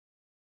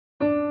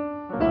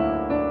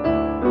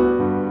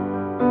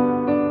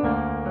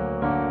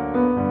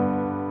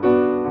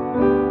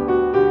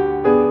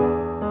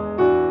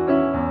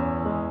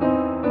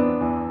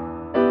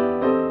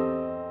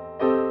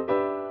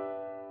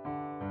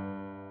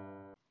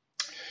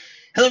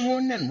Hello,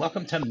 everyone, and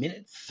welcome to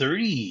minute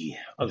 30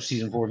 of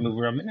season 4 of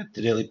MovieRob Minute,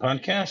 the daily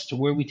podcast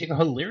where we take a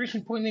hilarious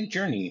and poignant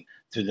journey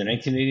through the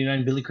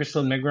 1989 Billy Crystal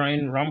and Meg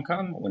Ryan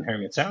rom-com When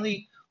Harry Met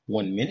Sally,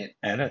 1 minute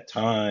at a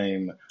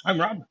time. I'm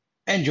Rob,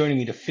 and joining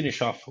me to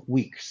finish off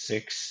week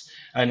 6,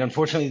 and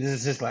unfortunately this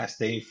is his last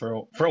day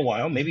for a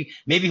while. Maybe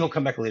he'll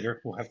come back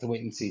later. We'll have to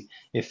wait and see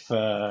if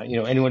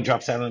anyone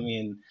drops out on me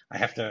and I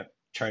have to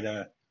try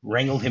to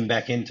wrangle him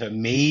back into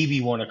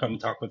maybe want to come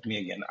talk with me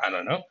again. I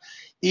don't know.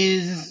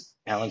 Is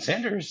Alan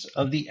Sanders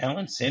of The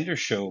Alan Sanders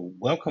Show.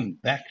 Welcome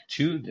back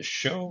to the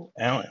show,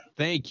 Alan.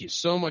 Thank you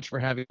so much for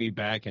having me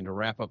back and to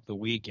wrap up the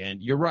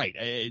weekend. You're right.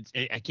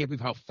 I can't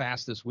believe how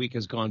fast this week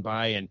has gone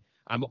by, and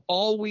I'm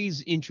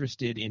always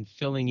interested in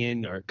filling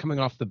in or coming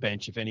off the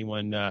bench if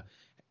anyone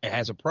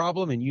has a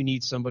problem and you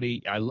need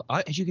somebody.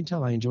 As you can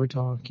tell, I enjoy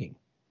talking.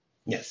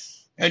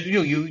 Yes. And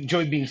you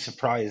enjoy being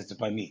surprised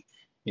by me,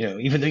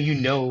 even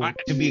though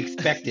to be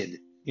expected.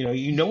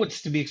 You know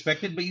what's to be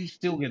expected, but you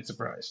still get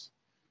surprised.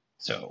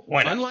 So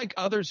why not? Unlike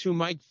others who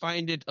might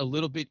find it a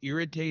little bit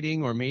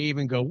irritating or may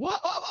even go, "What?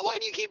 Why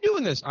do you keep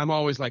doing this?" I'm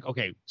always like,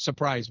 okay,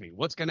 surprise me.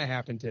 What's going to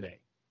happen today?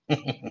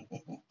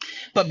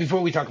 But before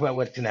we talk about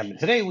what can happen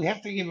today, we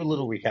have to give a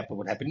little recap of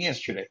what happened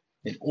yesterday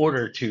in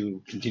order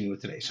to continue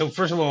with today. So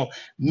first of all,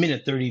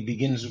 minute 30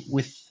 begins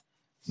with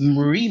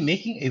Marie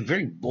making a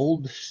very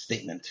bold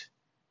statement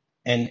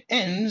and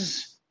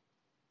ends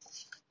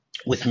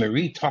with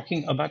Marie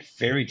talking about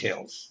fairy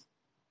tales.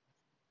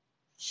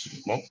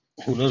 Well,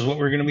 who knows what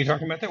we're going to be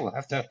talking about there? We'll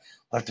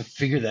have to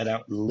figure that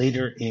out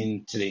later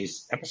in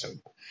today's episode.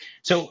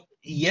 So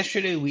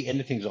yesterday we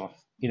ended things off.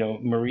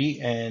 Marie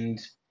and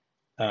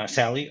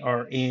Sally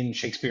are in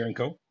Shakespeare and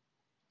Co.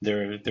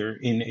 They're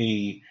in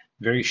a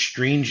very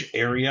strange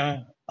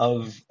area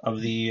of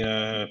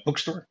the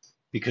bookstore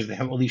because they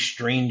have all these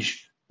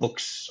strange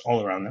books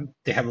all around them.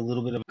 They have a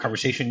little bit of a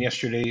conversation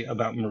yesterday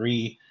about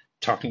Marie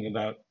talking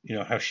about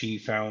how she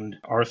found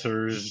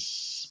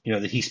Arthur's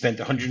that he spent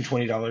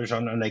 $120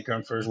 on a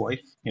nightgown for his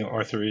wife.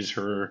 Arthur is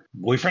her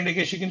boyfriend, I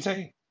guess you can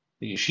say.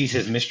 She's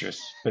his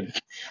mistress, but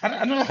I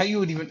don't know how do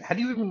you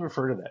even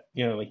refer to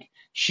that? Like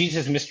she's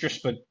his mistress,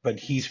 but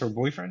he's her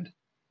boyfriend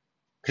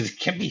because it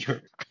can't be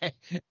her. I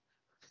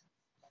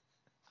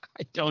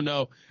don't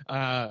know.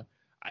 I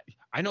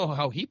know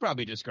how he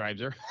probably describes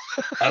her.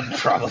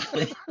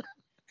 Probably.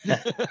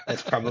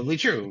 That's probably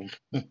true.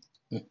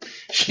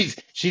 She's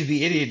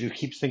the idiot who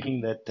keeps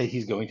thinking that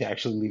he's going to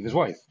actually leave his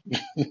wife.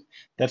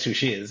 That's who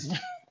she is.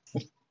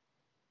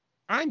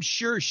 I'm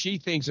sure she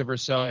thinks of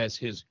herself as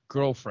his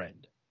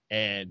girlfriend,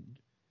 and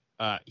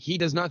he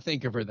does not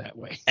think of her that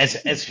way. As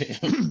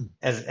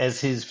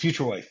his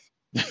future wife.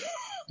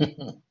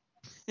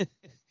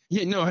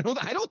 Yeah, no, I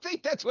don't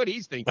think that's what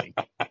he's thinking.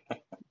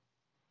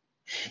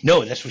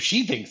 No, that's what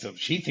she thinks of.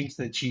 She thinks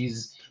that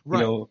she's,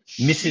 right.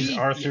 Mrs.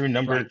 Arthur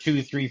number right.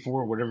 2, 3,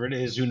 4, whatever it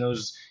is. Who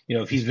knows,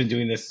 if he's been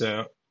doing this,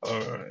 for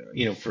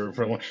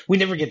a long. We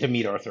never get to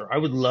meet Arthur. I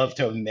would love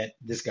to have met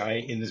this guy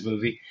in this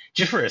movie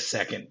just for a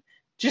second,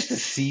 just to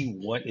see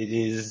what it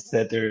is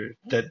that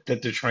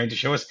they're trying to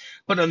show us.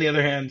 But on the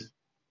other hand,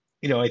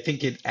 I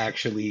think it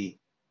actually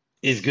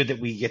is good that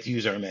we get to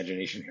use our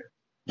imagination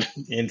here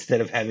instead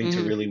of having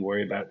to really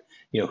worry about,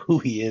 who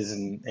he is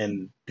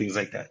and things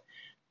like that,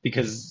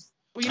 because.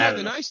 Well,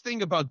 the nice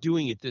thing about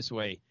doing it this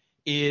way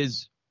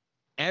is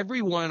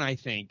everyone, I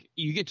think,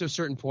 you get to a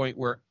certain point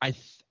where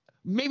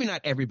maybe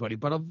not everybody,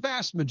 but a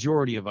vast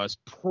majority of us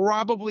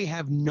probably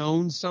have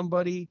known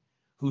somebody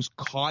who's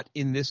caught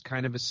in this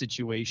kind of a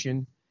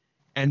situation.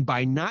 And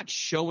by not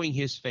showing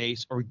his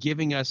face or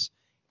giving us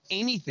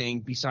anything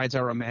besides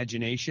our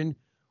imagination,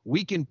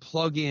 we can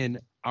plug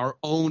in our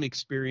own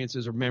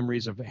experiences or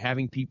memories of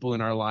having people in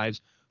our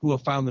lives who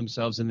have found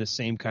themselves in the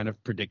same kind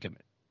of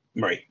predicament.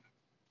 Right.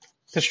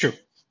 That's true.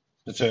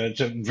 It's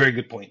a very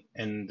good point.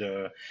 And,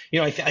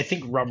 I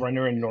think Rob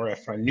Reiner and Nora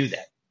Ephron knew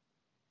that.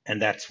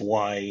 And that's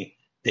why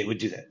they would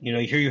do that.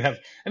 Here you have,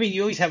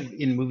 you always have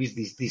in movies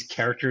these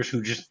characters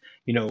who just,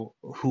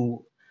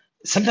 who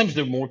sometimes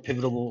they're more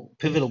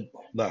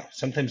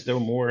sometimes they're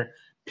more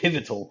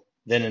pivotal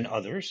than in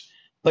others.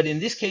 But in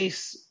this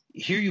case,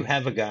 here you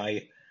have a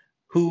guy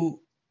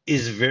who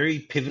is very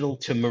pivotal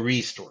to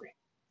Marie's story.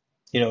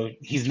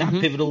 He's not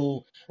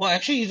pivotal. Well,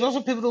 actually, he's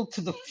also pivotal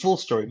to the full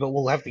story, but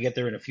we'll have to get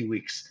there in a few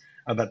weeks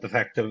about the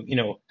fact of,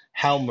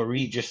 how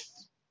Marie just,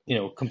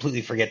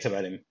 completely forgets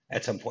about him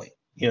at some point.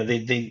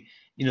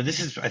 This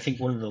is, I think,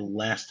 one of the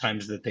last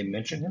times that they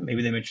mention him.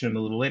 Maybe they mention him a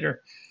little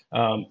later.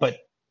 But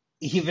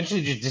he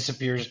eventually just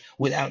disappears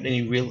without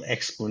any real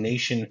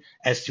explanation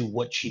as to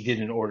what she did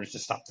in order to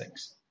stop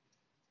things.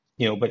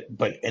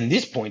 But in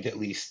this point, at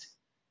least,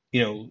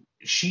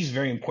 she's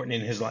very important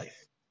in his life.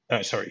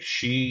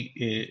 He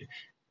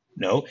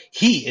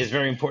is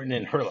very important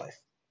in her life.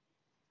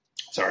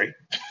 Sorry.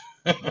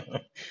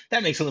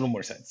 That makes a little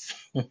more sense.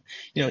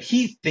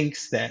 He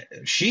thinks that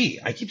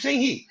I keep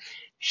saying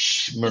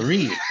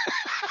Marie.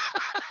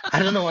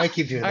 I don't know why I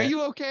keep doing that. Are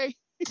you okay?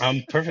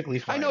 I'm perfectly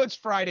fine. I know it's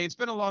Friday. It's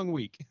been a long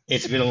week.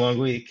 It's been a long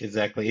week.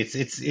 Exactly. It's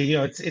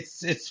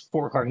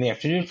 4:00 in the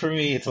afternoon for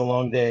me. It's a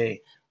long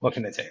day. What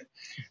can I say?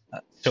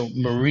 So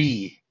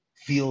Marie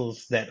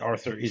feels that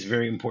Arthur is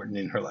very important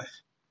in her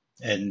life,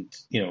 and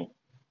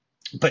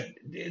but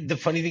the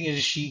funny thing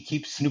is she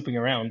keeps snooping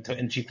around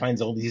and she finds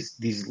all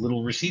these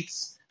little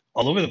receipts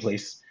all over the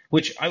place.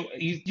 Which do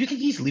you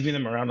think he's leaving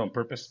them around on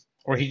purpose,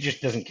 or he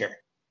just doesn't care?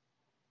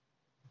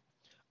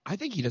 I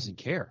think he doesn't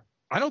care.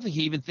 I don't think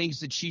he even thinks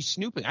that she's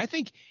snooping. I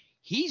think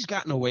he's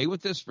gotten away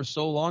with this for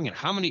so long, and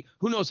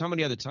who knows how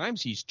many other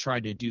times he's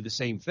tried to do the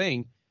same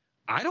thing.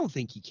 I don't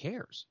think he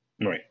cares.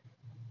 Right,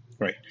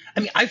 right. I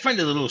mean, I find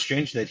it a little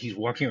strange that he's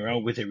walking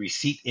around with a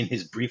receipt in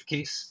his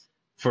briefcase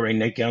for a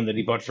nightgown that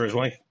he bought for his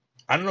wife.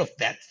 I don't know if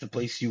that's the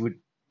place you would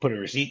put a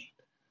receipt.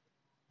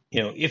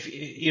 If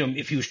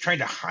he was trying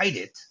to hide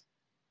it,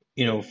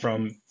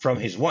 from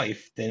his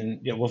wife,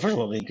 then well, first of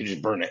all, then you could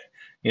just burn it.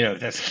 If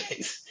that's the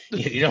case,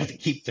 you don't have to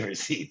keep the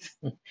receipt.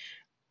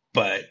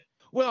 But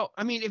Well,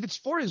 I mean, if it's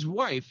for his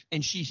wife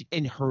and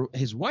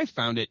his wife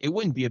found it, it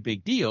wouldn't be a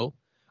big deal.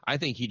 I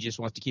think he just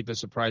wants to keep a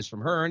surprise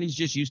from her, and he's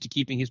just used to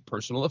keeping his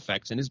personal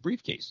effects in his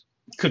briefcase.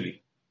 could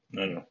be.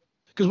 I don't know.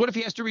 Because what if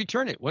he has to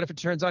return it? What if it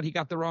turns out he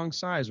got the wrong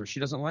size or she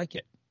doesn't like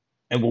it?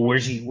 And well,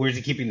 where's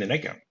he keeping the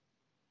nightgown?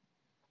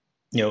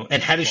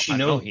 And how does she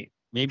know?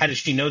 How does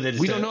she know that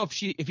we don't know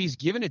if he's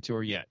given it to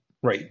her yet?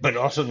 Right, but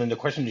also then the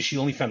question is, she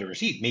only found a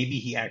receipt. Maybe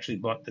he actually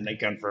bought the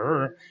nightgown for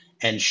her,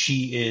 and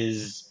she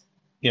is,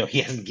 he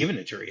hasn't given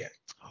it to her yet.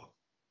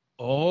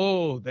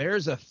 Oh,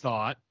 there's a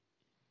thought.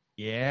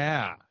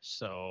 Yeah.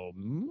 So,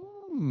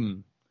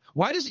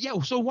 why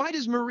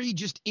does Marie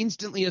just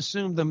instantly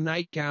assume the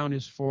nightgown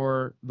is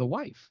for the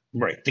wife?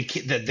 Right.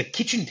 The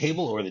kitchen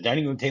table or the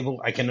dining room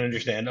table, I can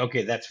understand.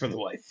 Okay, that's for the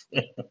wife.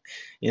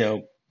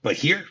 But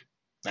here,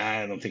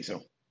 I don't think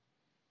so.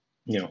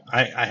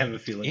 I have a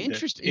feeling.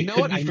 Interesting. You know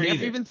what? I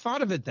never even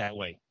thought of it that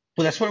way.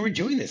 Well, that's why we're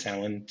doing this,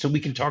 Alan, so we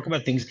can talk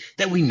about things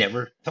that we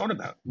never thought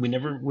about. We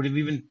never would have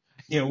even,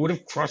 would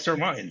have crossed our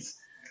minds.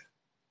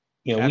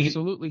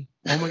 Absolutely.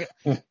 Oh my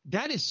God.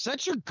 That is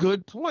such a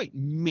good point.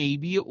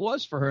 Maybe it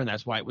was for her, and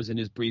that's why it was in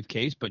his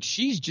briefcase. But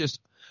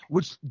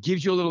which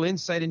gives you a little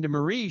insight into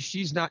Marie.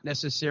 She's not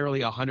necessarily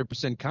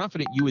 100%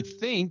 confident. You would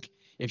think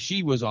if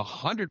she was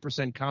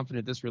 100%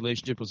 confident this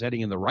relationship was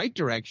heading in the right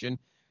direction,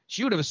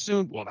 she would have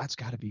assumed, well, that's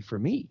got to be for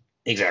me.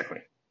 Exactly.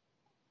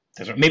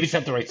 That's right. Maybe it's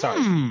not the right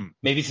size.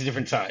 Maybe it's a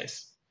different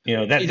size.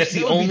 That's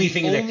the only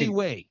thing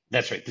way.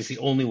 That's right. That's the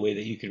only way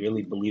that you could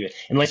really believe it.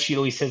 Unless she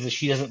always says that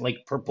she doesn't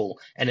like purple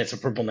and it's a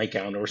purple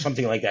nightgown or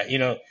something like that.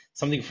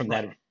 Something from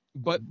that.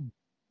 But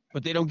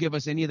they don't give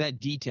us any of that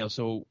detail,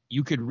 so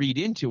you could read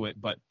into it,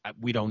 but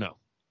we don't know.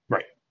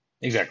 Right.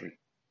 Exactly.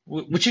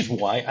 Which is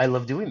why I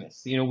love doing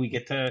this. We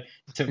get to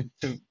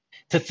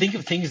think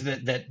of things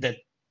that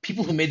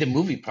people who made the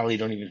movie probably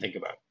don't even think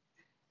about.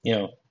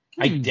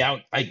 I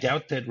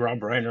doubt that Rob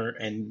Reiner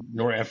and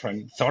Nora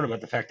Ephron thought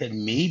about the fact that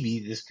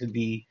maybe this could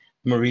be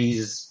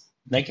Marie's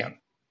nightgown.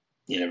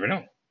 You never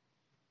know.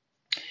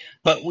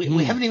 But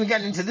we haven't even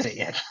gotten into this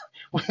yet.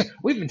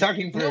 We've been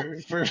talking for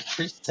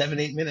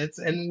 7-8 minutes,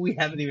 and we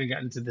haven't even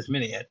gotten to this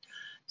minute yet.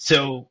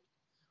 So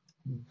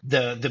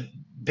the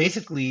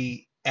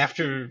basically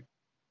after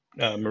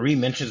Marie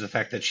mentions the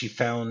fact that she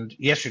found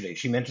yesterday,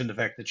 she mentioned the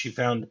fact that she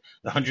found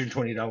the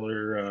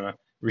 $120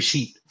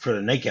 receipt for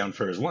the nightgown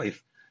for his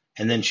wife.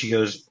 And then she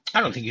goes,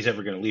 I don't think he's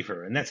ever going to leave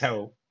her. And that's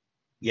how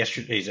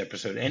yesterday's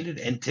episode ended.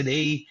 And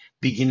today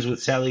begins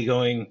with Sally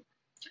going,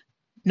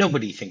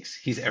 nobody thinks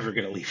he's ever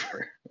going to leave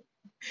her,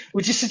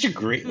 which is such a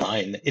great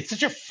line. It's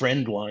such a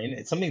friend line.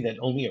 It's something that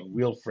only a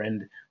real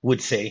friend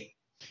would say.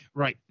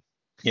 Right.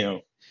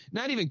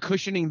 Not even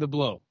cushioning the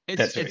blow.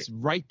 It's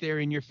right there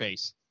in your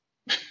face.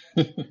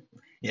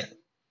 Yeah.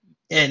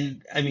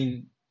 And I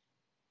mean,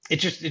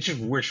 it just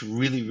works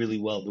really, really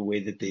well the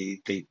way that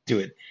they do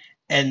it.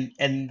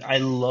 And I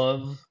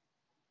love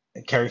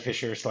Carrie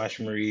Fisher /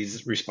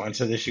 Marie's response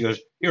to this. She goes,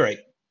 You're right.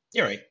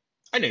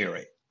 I know you're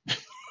right.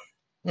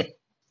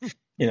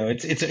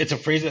 It's a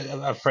phrase that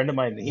a friend of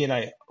mine, he and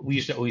I, we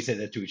used to always say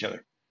that to each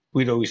other.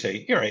 We'd always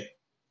say, You're right.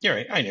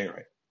 I know you're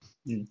right.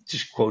 And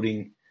just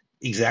quoting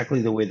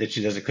exactly the way that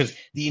she does it, because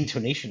the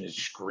intonation is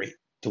just great,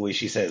 the way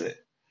she says it.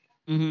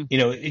 Mm-hmm.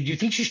 Do you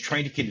think she's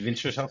trying to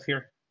convince herself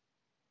here?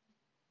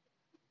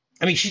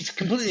 I mean, she's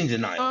completely in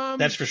denial.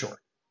 That's for sure.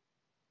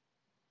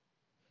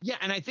 Yeah,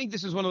 and I think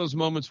this is one of those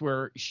moments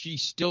where she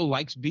still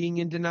likes being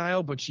in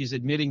denial, but she's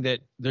admitting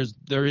that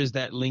there is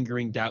that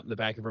lingering doubt in the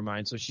back of her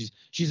mind. So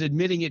she's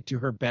admitting it to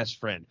her best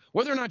friend.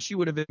 Whether or not she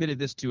would have admitted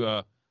this to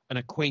an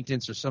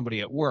acquaintance or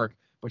somebody at work,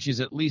 but she's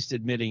at least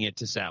admitting it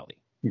to Sally.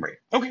 Right.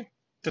 Okay.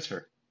 That's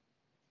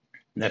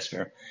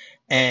fair.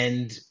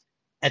 And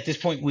at this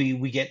point,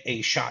 we get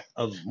a shot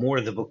of more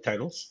of the book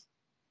titles.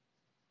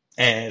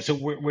 And so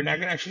we're now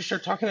going to actually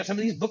start talking about some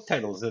of these book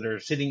titles that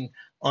are sitting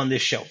on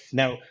this shelf.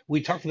 Now,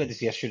 we talked about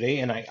this yesterday,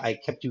 and I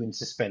kept you in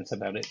suspense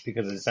about it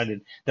because I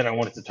decided that I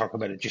wanted to talk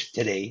about it just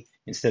today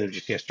instead of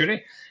just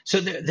yesterday. So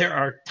there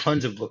are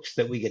tons of books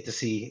that we get to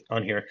see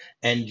on here.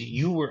 And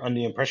you were under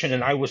the impression,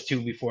 and I was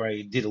too before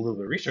I did a little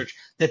bit of research,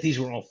 that these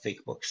were all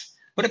fake books.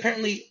 But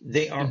apparently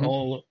they are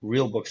all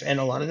real books, and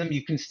a lot of them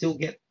you can still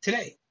get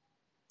today.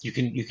 You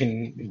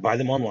can buy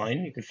them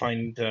online. You can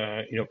find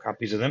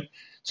copies of them.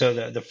 So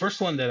the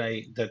first one that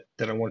I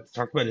want to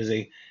talk about is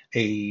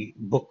a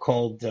book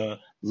called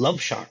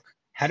Love Shock: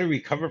 How to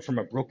Recover from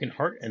a Broken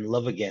Heart and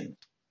Love Again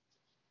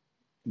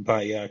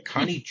by Hmm.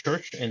 Connie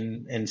Church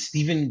and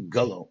Stephen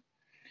Gullo.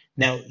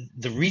 Now,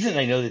 the reason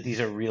I know that these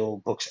are real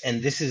books,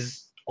 and this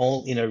is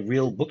all in a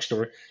real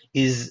bookstore,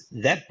 is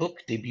that book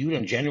debuted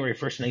on January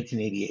 1st,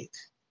 1988.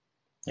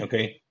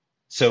 Okay,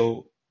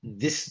 so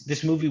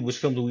this movie was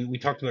filmed. We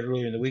talked about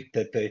earlier in the week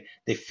that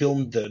they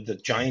filmed the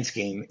Giants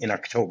game in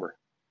October.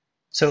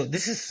 So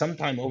this is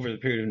sometime over the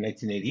period of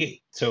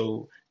 1988.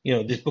 So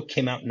this book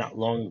came out not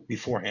long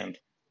beforehand.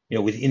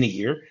 Within a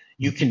year,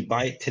 you can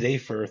buy it today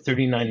for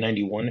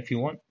 39.91 if you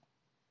want.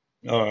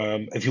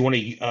 If you want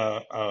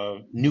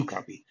a new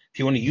copy, if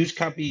you want a used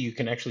copy, you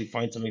can actually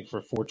find something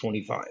for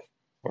 425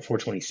 or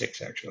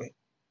 426 actually.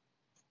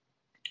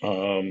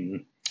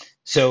 Um,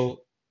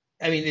 so,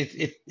 I mean,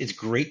 it's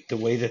great the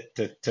way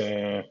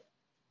that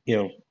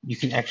you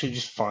can actually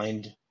just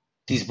find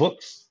these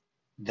books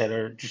that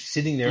are just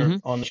sitting there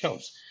Mm-hmm. on the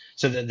shelves.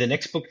 So the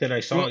next book that I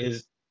saw Well,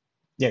 is,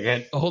 yeah, go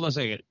ahead. hold on a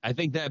second. I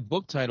think that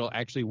book title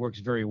actually works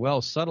very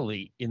well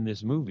subtly in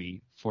this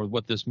movie for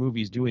what this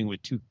movie is doing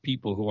with two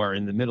people who are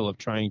in the middle of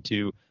trying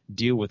to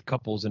deal with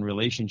couples and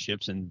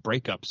relationships and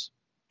breakups.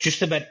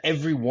 Just about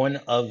every one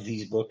of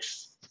these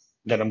books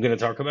that I'm going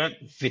to talk about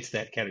fits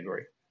that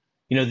category.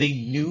 They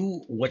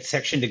knew what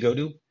section to go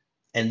to,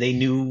 and they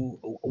knew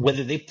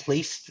whether they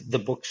placed the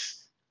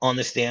books on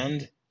the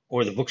stand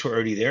or the books were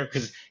already there.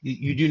 Because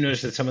you do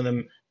notice that some of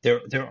them,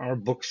 there are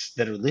books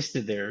that are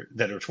listed there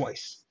that are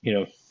twice.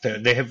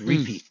 They have Mm.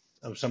 repeat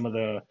of some of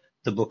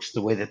the books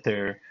the way that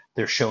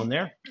they're shown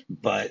there.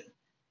 But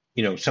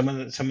some of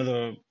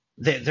the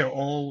they're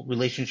all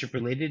relationship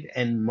related,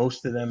 and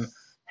most of them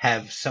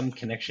have some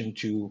connection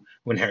to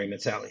When Harry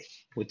Met Sally,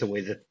 with the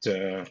way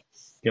that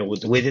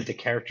with the way that the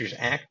characters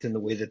act and the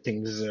way that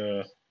things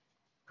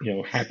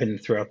happen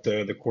throughout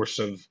the course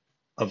of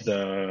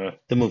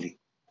the movie.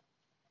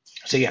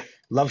 So yeah,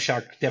 Love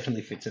Shock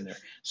definitely fits in there.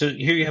 So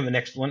here you have the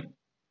next one,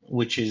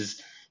 which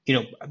is,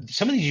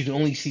 some of these you can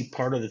only see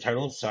part of the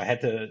titles, so I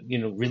had to,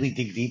 really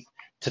dig deep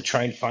to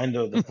try and find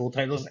the full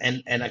titles,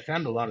 and I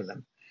found a lot of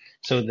them.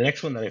 So the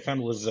next one that I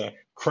found was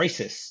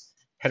Crisis: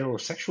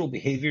 Heterosexual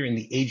Behavior in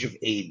the Age of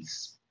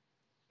AIDS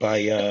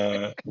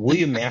by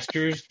William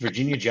Masters,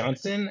 Virginia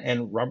Johnson,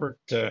 and Robert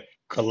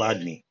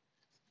Kolodny.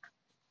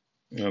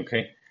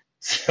 Okay,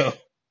 so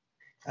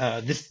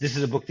this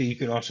is a book that you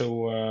can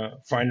also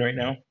find right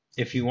now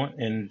if you want,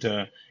 and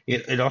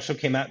it also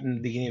came out in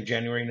the beginning of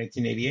January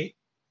 1988.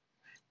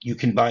 You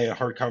can buy a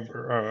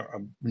hardcover, a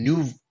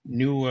new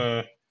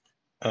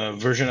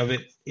version of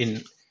it.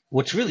 In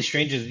What's really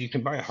strange is you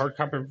can buy a hard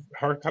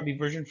copy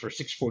version for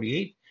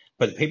 648,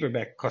 but the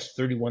paperback costs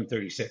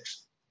 31.36.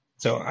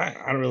 So I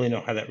don't really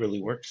know how that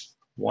really works.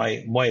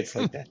 Why it's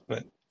like that,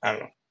 but I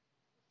don't know.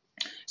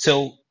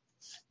 So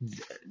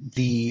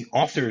the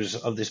authors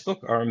of this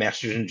book are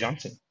Masters and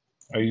Johnson.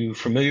 Are you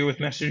familiar with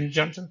Masters and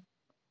Johnson?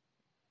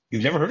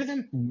 You've never heard of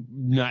them?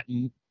 Not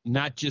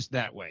not just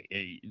that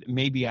way.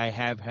 Maybe I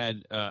have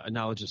had a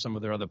knowledge of some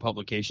of their other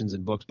publications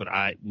and books, but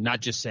I not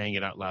just saying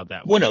it out loud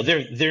that Well, way.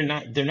 no,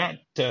 they're not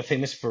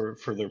famous for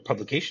their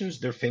publications.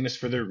 They're famous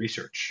for their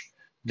research.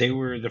 They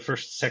were the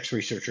first sex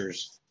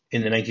researchers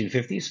in the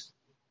 1950s.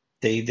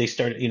 They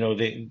started,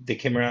 they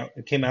came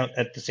out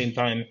at the same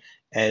time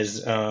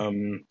as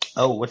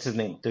what's his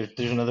name? There's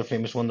another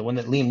famous one, the one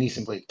that Liam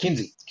Neeson played.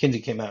 Kinsey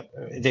came out.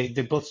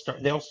 They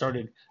all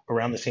started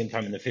around the same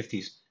time in the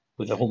 50s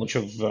with a whole bunch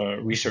of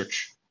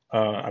research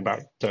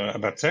about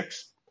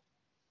sex.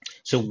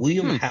 So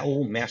William Hmm.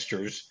 Howell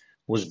Masters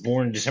was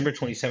born December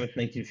 27th,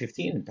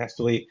 1915, and passed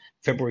away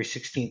February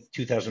 16th,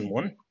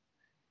 2001.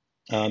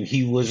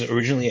 He was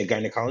originally a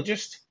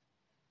gynecologist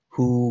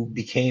who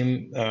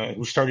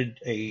started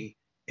a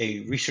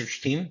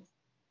research team,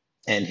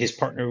 and his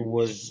partner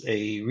was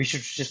a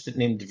research assistant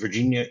named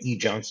Virginia E.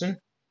 Johnson,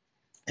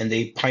 and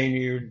they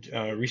pioneered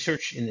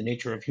research in the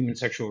nature of human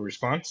sexual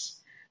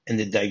response and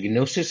the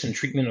diagnosis and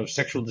treatment of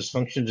sexual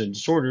dysfunctions and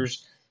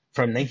disorders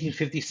from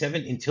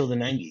 1957 until the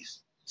 90s.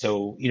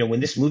 So,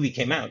 when this movie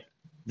came out,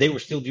 they were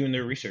still doing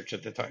their research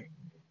at the time.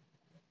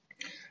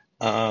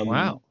 Wow.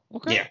 Um,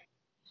 Okay. yeah,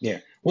 yeah.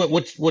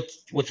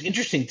 What's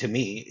interesting to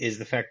me is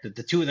the fact that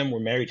the two of them were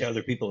married to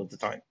other people at the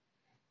time.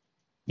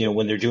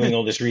 When they're doing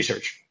all this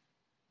research,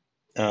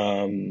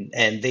 and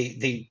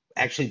they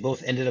actually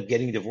both ended up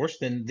getting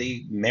divorced, and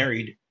they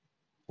married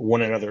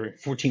one another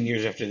 14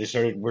 years after they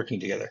started working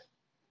together.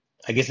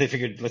 I guess they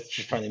figured, let's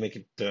just finally make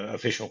it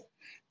official.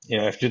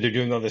 After they're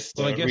doing all this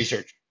Well, I guess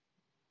research.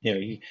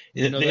 that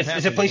It's a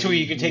happens place when where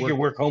you can you take work. your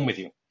work home with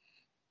you.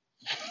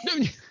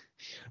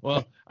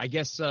 Well, I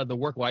guess the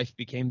work wife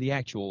became the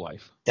actual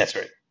wife. That's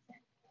right.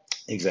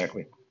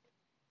 Exactly.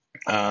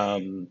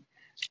 Um,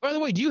 By the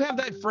way, do you have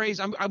that phrase?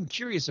 I'm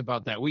curious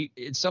about that.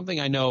 It's something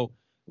I know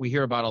we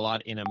hear about a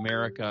lot in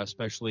America,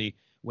 especially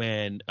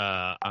when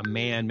a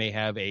man may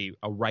have a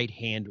right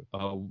hand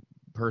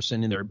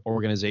person in their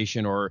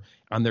organization or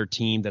on their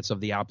team that's of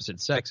the opposite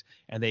sex,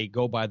 and they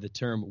go by the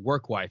term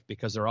work wife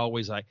because they're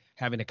always like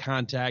having to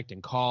contact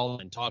and call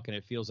and talk, and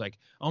it feels like,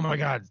 oh my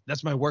God,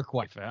 that's my work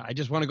wife. I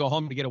just want to go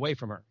home to get away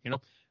from her. Do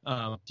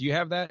you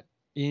have that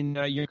in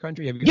your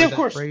country? Have you heard of that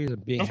course, phrase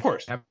of being of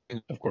course, having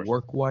of a course.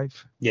 work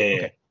wife? Yeah, yeah. Yeah.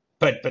 Okay.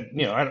 But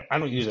I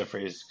don't use that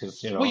phrase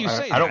because Well, you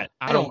say I don't that.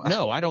 I don't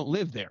know. I don't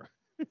live there.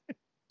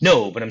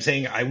 no, but I'm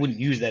saying I wouldn't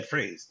use that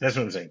phrase. That's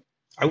what I'm saying.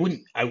 I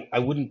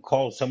wouldn't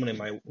call someone in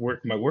my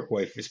work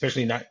wife,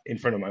 especially not in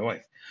front of my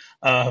wife.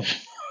 Um,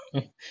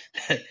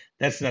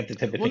 that's not the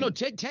type of Well, thing. no,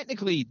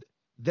 technically,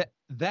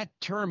 that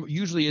term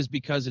usually is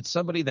because it's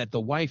somebody that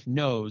the wife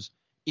knows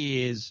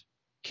is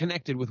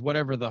connected with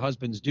whatever the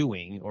husband's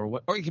doing,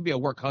 or it could be a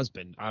work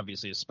husband,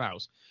 obviously a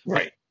spouse.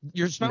 Right.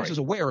 Your spouse Right. is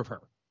aware of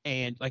her,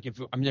 and like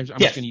I'm just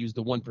Yes. going to use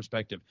the one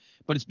perspective,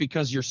 but it's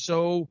because you're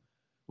so.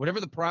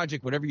 Whatever the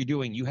project, whatever you're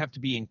doing, you have to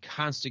be in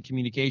constant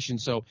communication.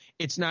 So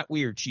it's not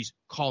weird. She's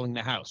calling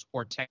the house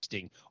or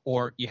texting,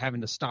 or you're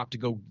having to stop to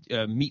go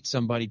meet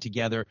somebody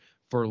together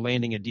for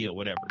landing a deal,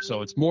 whatever.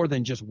 So it's more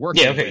than just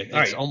working. Yeah. Okay. With.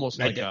 All It's right. almost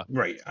like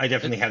right. I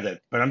definitely have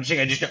that, but I'm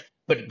saying I just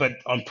but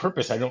on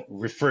purpose I don't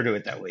refer to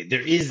it that way.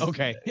 There is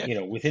okay.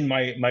 within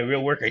my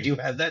real work I do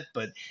have that,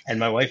 and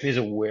my wife is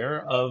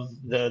aware of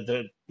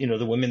the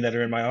the women that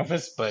are in my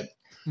office, but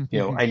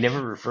I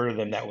never refer to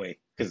them that way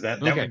because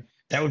Okay.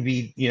 that would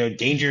be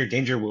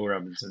danger, Will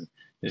Robinson.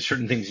 There's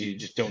certain things you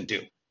just don't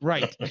do.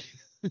 Right.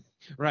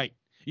 Right.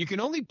 You can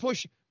only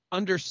push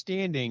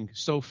understanding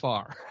so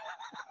far.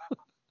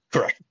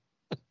 Correct.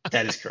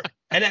 That is correct.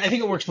 And I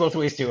think it works both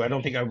ways too. I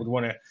don't think I would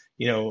want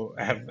to,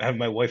 have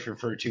my wife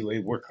refer to a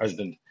work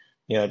husband,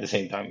 at the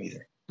same time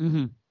either.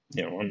 Mm-hmm.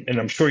 And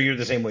I'm sure you're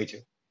the same way too.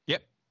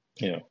 Yep.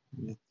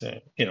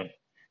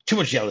 Too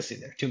much jealousy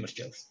there. Too much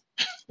jealousy.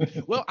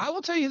 Well, I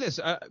will tell you this,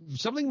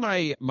 something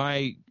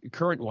my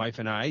current wife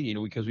and I,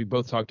 because we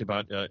both talked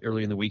about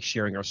early in the week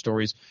sharing our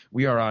stories.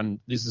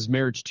 This is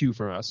marriage 2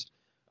 for us.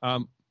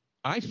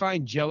 I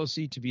find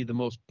jealousy to be the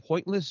most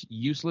pointless,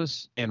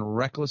 useless, and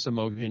reckless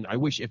emotion. I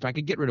wish if I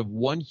could get rid of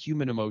one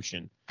human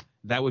emotion,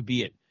 that would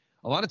be it.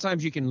 A lot of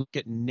times you can look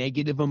at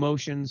negative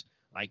emotions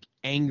like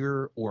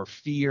anger or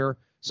fear.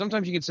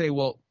 Sometimes you can say,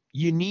 well,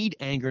 you need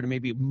anger to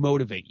maybe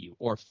motivate you,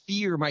 or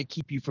fear might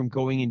keep you from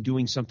going and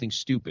doing something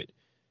stupid.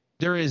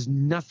 There is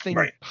nothing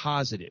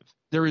positive.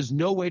 There is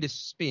no way to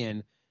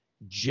spin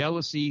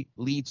jealousy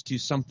leads to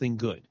something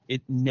good.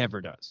 It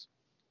never does.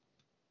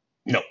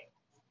 No.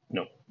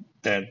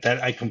 That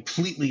I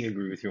completely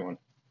agree with you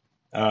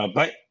on.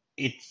 But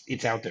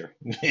it's out there.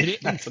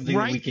 It's not something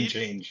that we can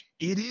change.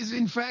 It is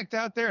in fact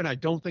out there, and I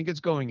don't think it's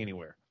going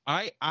anywhere.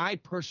 I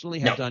personally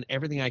have done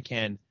everything I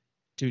can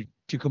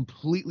to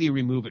completely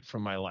remove it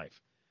from my life.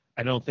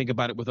 I don't think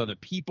about it with other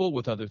people,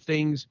 with other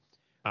things.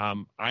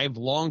 I've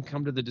long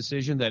come to the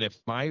decision that if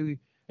my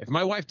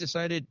wife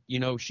decided,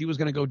 she was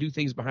going to go do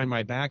things behind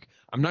my back,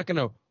 I'm not going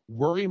to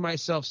worry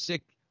myself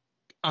sick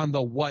on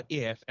the what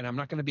if, and I'm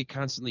not going to be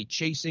constantly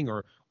chasing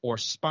or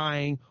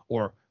spying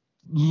or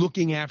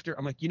looking after.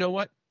 I'm like, you know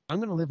what? I'm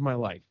going to live my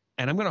life,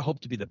 and I'm going to hope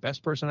to be the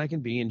best person I can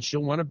be, and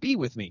she'll want to be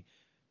with me.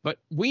 But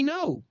we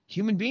know,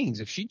 human beings,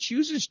 if she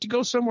chooses to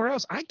go somewhere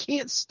else, I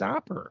can't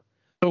stop her.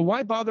 So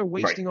why bother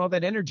wasting all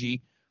that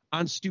energy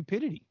on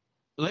stupidity?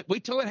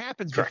 Wait till it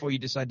happens before you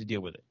decide to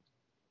deal with it.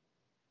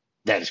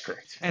 That is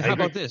correct. And how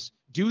about this?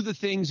 Do the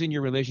things in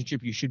your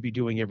relationship you should be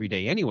doing every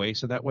day anyway,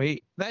 so that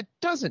way that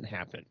doesn't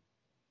happen.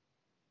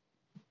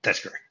 That's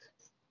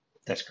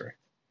correct.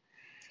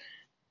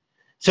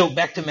 So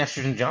back to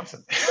Masters and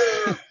Johnson.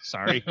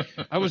 Sorry,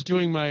 I was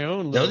doing my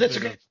own. No, that's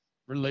okay.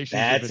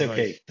 Relationship. That's advice.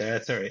 okay.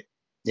 That's all right.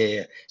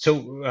 Yeah.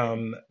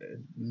 So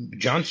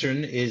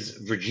Johnson is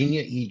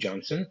Virginia E.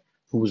 Johnson,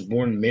 who was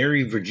born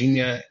Mary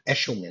Virginia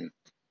Eshelman.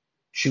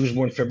 She was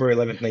born February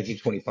 11th,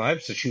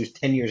 1925, so she was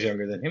 10 years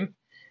younger than him.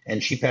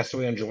 And she passed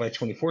away on July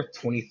 24th,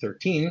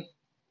 2013,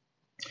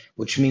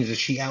 which means that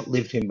she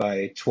outlived him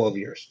by 12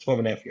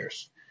 and a half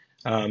years.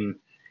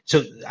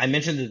 So I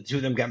mentioned that the two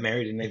of them got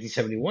married in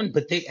 1971,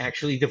 but they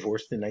actually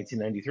divorced in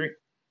 1993.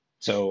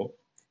 So,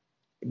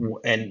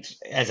 and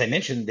as I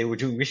mentioned, they were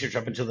doing research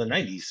up until the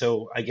 90s.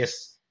 So I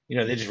guess,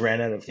 they just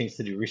ran out of things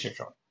to do research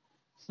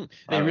on.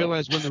 They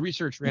realized when the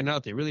research ran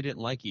out, they really didn't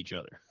like each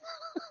other.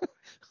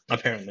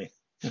 Apparently.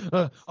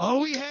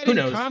 All we had in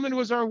common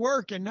was our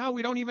work, and now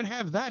we don't even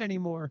have that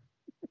anymore.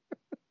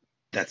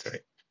 That's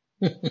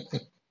right.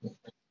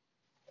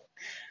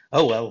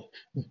 Oh, well.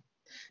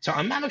 So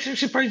I'm not actually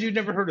surprised you'd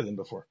never heard of them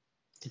before.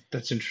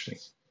 That's interesting.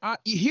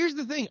 Here's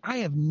the thing. I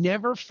have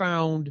never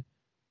found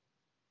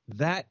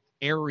that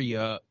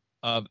area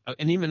of,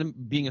 and even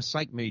being a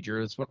psych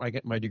major, that's what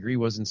my degree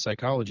was in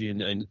psychology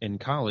in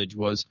college,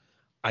 was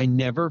I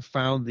never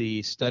found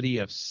the study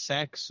of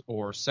sex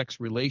or sex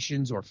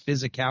relations or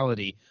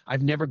physicality.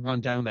 I've never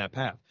gone down that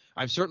path.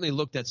 I've certainly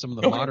looked at some of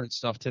the modern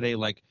stuff today,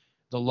 like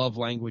the love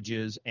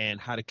languages and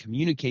how to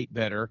communicate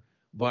better,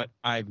 but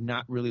I've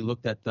not really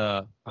looked at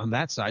on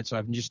that side. So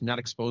I've just not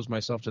exposed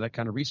myself to that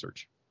kind of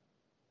research.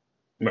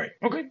 Right.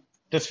 Okay.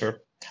 That's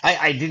fair.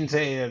 I didn't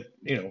say that,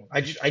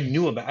 I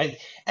knew about,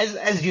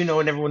 as you know,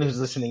 and everyone who's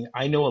listening,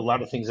 I know a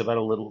lot of things about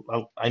a little,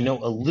 I know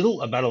a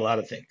little about a lot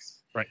of things,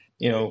 Right.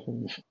 you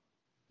know,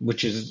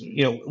 which is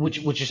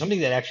something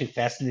that actually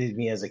fascinated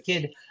me as a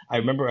kid. I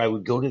remember I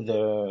would go to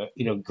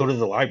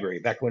the library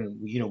back when,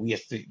 we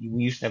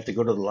used to have to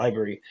go to the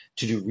library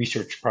to do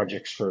research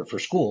projects for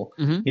school,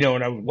 Hmm.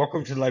 and I would walk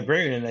over to the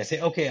librarian and I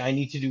say, okay, I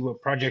need to do a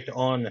project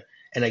on,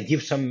 and I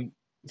give some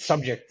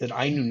subject that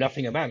I knew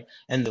nothing about.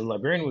 And the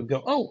librarian would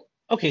go, oh,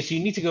 okay, so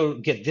you need to go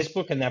get this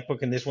book and that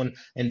book and this one,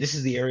 and this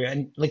is the area.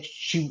 And like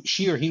she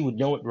or he would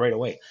know it right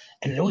away.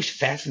 And it always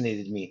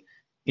fascinated me,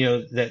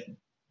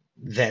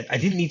 that I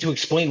didn't need to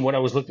explain what I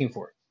was looking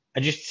for. I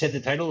just said the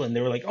title and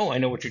they were like, "Oh, I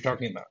know what you're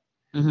talking about."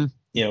 Hmm.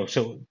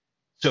 So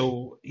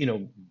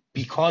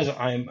because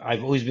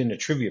I've always been a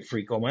trivia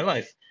freak all my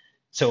life.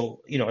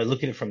 So, I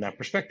look at it from that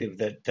perspective,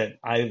 that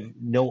I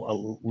know a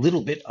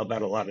little bit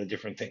about a lot of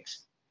different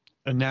things.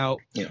 And now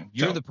you're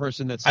So the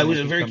person that I someone was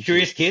a can very come to.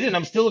 curious kid and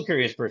I'm still a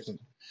curious person.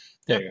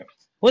 There Yeah. you go.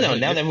 Well, no, Hey,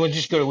 now everyone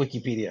just go to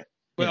Wikipedia.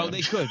 well,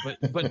 they could,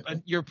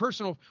 but your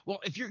personal. Well,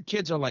 if your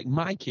kids are like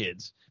my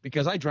kids,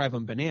 because I drive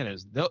them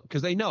bananas,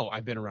 because they know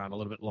I've been around a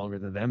little bit longer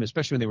than them,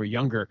 especially when they were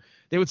younger.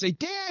 They would say,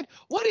 "Dad,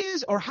 what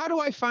is, or how do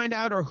I find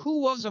out, or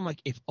who was?" I'm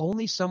like, if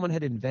only someone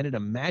had invented a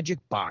magic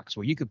box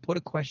where you could put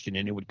a question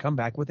in, it would come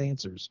back with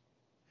answers.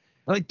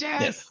 I'm like,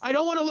 Dad, Yes. I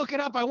don't want to look it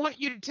up. I want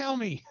you to tell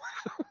me.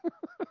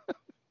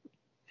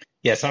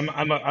 Yes, I'm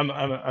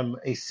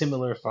a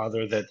similar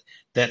father,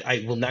 that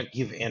I will not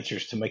give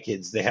answers to my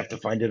kids. They have to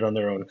find it on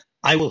their own.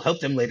 I will help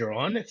them later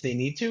on if they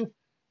need to,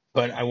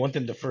 but I want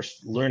them to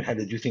first learn how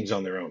to do things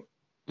on their own.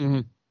 Hmm.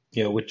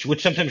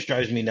 Which sometimes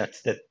drives me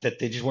nuts, that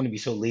they just want to be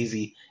so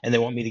lazy and they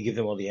want me to give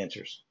them all the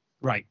answers.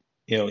 Right.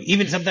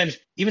 Even sometimes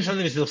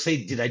they'll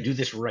say, "Did I do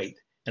this right?"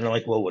 And I'm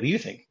like, "Well, what do you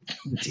think?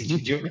 Did you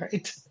do it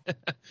right?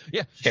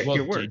 Yeah. Check Well,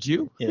 your work." did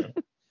you, You know,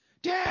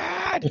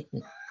 Dad?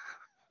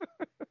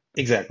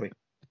 exactly,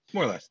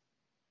 more or less.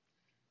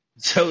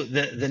 So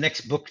the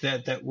next book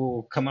that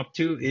we'll come up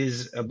to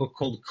is a book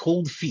called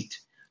Cold Feet: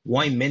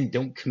 Why Men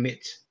Don't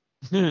Commit.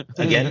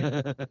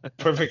 Again,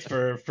 perfect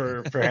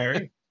for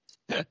Harry.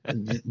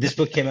 This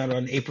book came out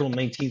on April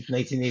 19th,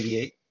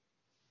 1988.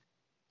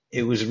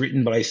 It was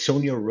written by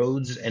Sonia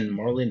Rhodes and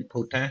Marlon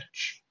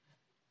Potach.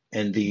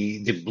 And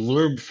the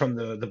blurb from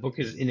the book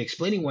is: in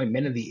explaining why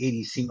men of the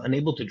 80s seem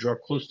unable to draw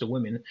close to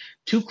women,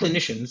 two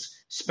clinicians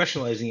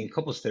specializing in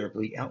couples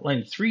therapy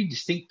outline three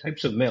distinct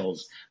types of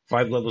males,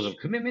 five levels of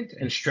commitment,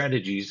 and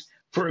strategies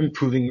for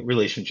improving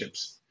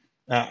relationships.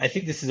 I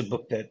think this is a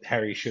book that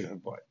Harry should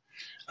have bought.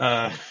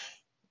 Uh,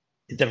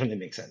 it definitely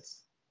makes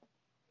sense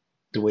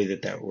the way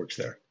that works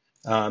there.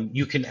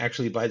 You can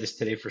actually buy this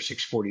today for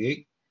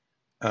 $6.48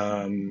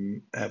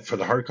 for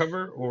the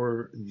hardcover,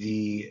 or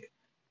the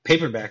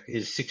paperback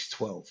is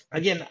 $6.12.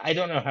 Again, I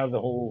don't know how the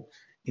whole,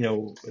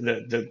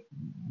 the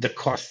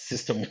cost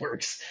system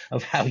works,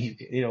 of how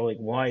like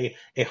why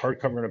a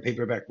hardcover and a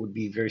paperback would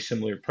be very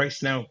similar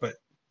price now, but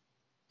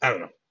I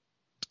don't know.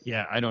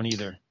 Yeah, I don't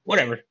either.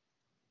 Whatever.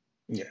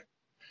 Yeah,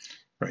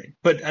 right.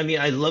 But I mean,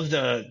 I love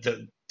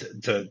the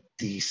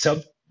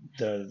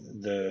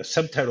the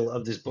subtitle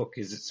of this book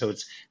is, so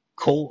it's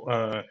Cold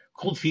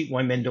Feet: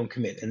 Why Men Don't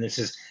Commit, and this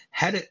is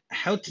how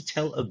to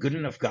tell a good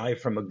enough guy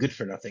from a good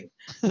for nothing,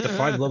 the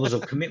five levels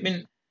of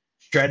commitment,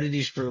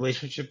 strategies for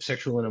relationships,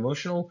 sexual and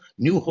emotional,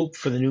 new hope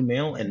for the new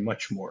male, and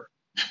much more.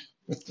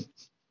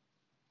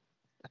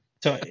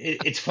 So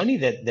it's funny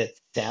that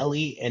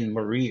Sally and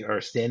Marie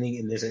are standing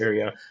in this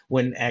area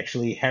when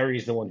actually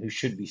Harry's the one who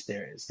should be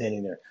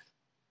standing there.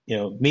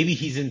 Maybe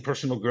he's in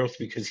personal growth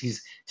because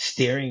he's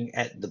staring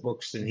at the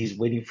books and he's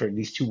waiting for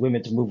these two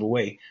women to move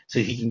away so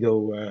he can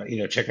go,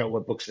 check out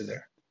what books are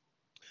there.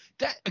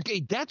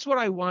 That's what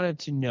I wanted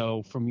to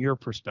know from your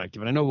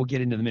perspective. And I know we'll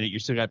get into in a minute. You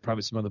still got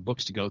probably some other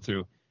books to go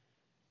through.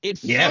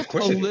 It Yeah, of felt a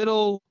course I do.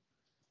 little,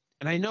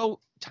 and I know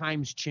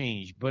times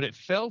change, but it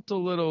felt a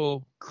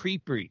little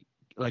creepy,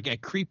 like a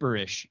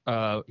creeperish.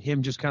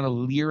 Him just kind of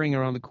leering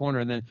around the corner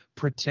and then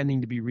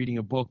pretending to be reading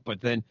a book,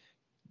 but then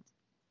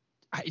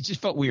it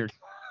just felt weird.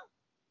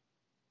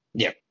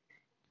 Yeah,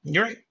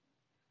 you're right.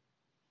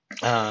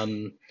 All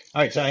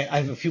right, so I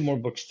have a few more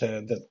books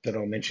that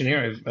I'll mention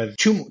here. I've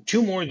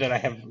two more that I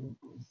have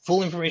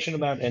full information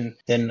about, and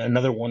then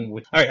another one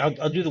with. All right,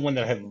 I'll do the one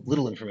that I have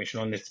little information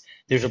on.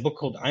 There's a book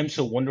called "I'm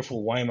So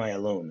Wonderful, Why Am I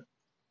Alone?"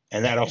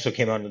 And that also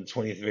came out on the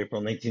 20th of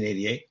April,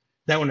 1988.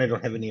 That one I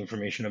don't have any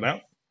information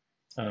about.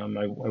 I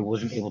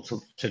wasn't able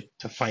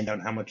to find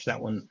out how much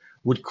that one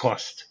would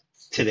cost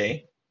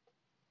today.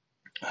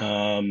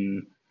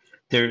 Um,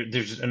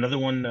 there's another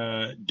one,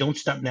 "Don't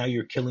Stop Now,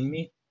 You're Killing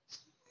Me."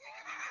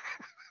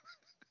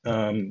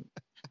 Um,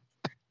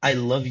 "I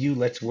Love You,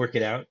 Let's Work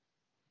It Out."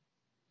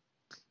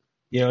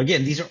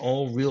 Again, these are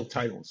all real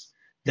titles.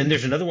 Then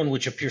there's another one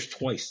which appears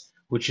twice,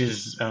 which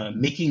is,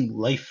 "Making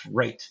Life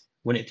Right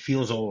When It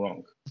Feels All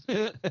Wrong."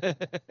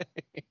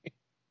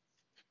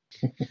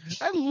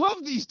 I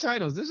love these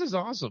titles. This is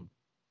awesome.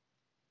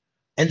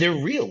 And they're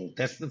real.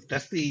 That's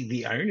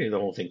the irony of the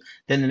whole thing.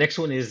 Then the next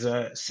one is,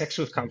 "Sex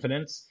with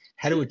Confidence: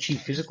 How to Achieve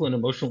Physical and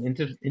Emotional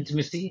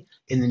Intimacy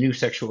in the New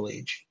Sexual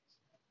Age.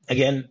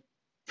 Again,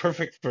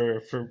 perfect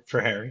for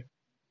Harry.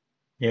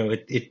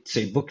 It's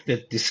a book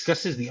that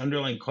discusses the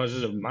underlying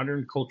causes of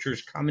modern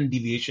culture's common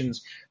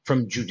deviations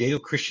from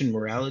Judeo-Christian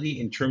morality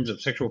in terms of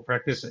sexual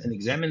practice and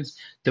examines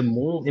the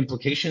moral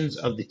implications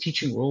of the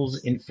teaching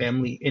roles in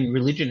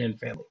religion and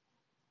family.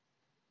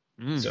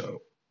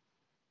 So,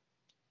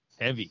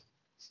 heavy.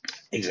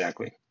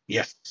 exactly.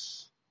 Yes.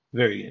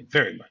 Very,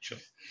 very much so.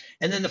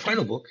 And then the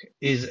final book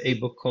is a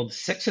book called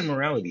Sex and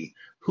Morality.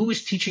 Who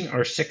is Teaching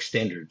Our Sex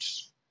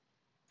Standards?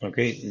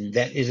 Okay,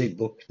 that is a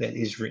book that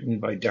is written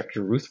by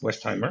Dr. Ruth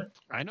Westheimer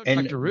I know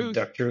and Dr. Ruth.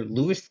 Dr.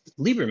 Louis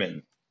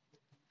Lieberman.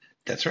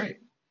 That's right.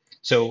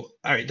 So,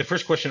 all right, the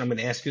first question I'm going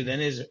to ask you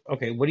then is,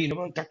 okay, what do you know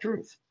about Dr.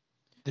 Ruth?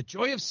 The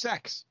Joy of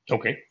Sex.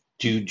 Okay.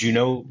 Do you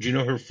know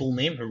her full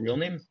name, her real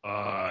name?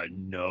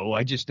 No,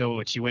 I just know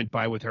what she went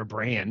by with her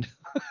brand.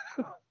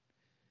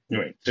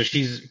 Right. So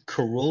she's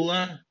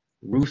Corolla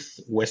Ruth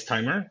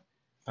Westheimer,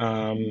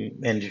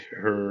 and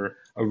her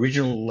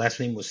original last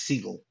name was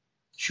Siegel.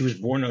 She was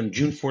born on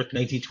June 4th,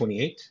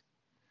 1928,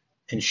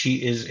 and she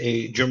is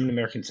a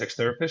German-American sex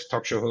therapist,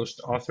 talk show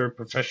host, author,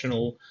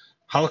 professional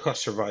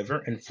Holocaust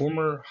survivor, and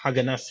former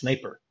Haganah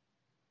sniper.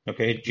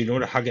 Okay, do you know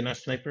what a Haganah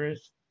sniper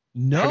is?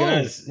 No.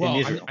 Haganah is in Well,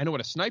 Israel. I know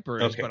what a sniper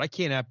is, Okay. but I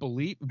cannot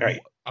believe.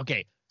 Right.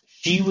 Okay.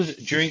 She was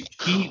in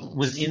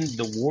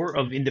the War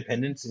of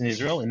Independence in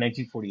Israel in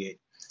 1948,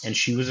 and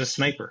she was a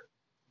sniper.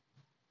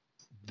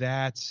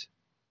 That's,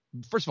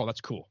 first of all,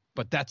 that's cool,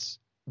 but that's,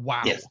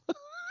 wow. Yes.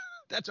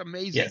 That's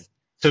amazing. Yes.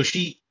 So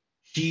she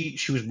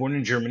was born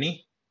in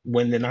Germany.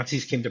 When the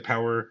Nazis came to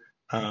power,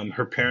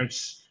 her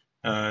parents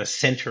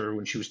sent her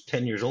when she was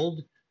 10 years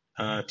old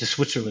to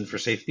Switzerland for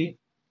safety,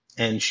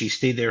 and she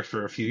stayed there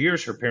for a few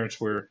years. Her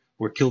parents were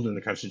killed in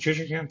the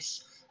concentration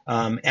camps.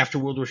 After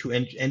World War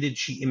II ended,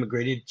 she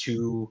immigrated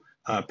to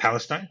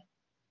Palestine,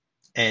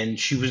 and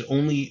she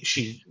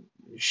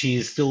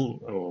is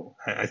still.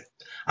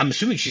 I'm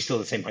assuming she's still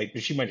the same height,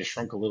 but she might have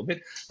shrunk a little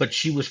bit. But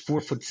she was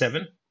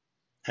 4'7"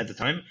 at the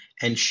time,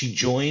 and she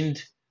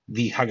joined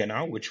the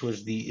Haganah, which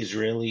was the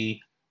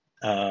Israeli,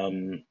 I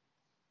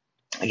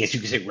guess you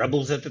could say,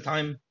 rebels at the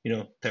time,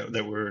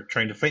 that were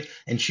trying to fight.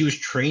 And she was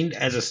trained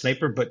as a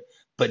sniper,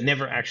 but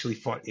never actually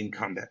fought in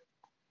combat,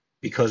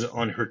 because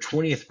on her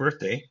 20th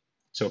birthday,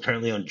 so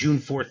apparently on June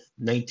 4th,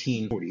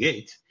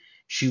 1948,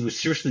 she was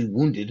seriously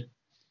wounded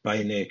by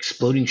an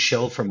exploding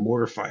shell from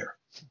mortar fire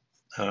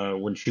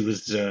when she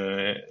was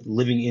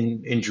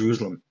living in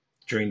Jerusalem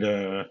during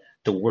the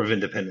War of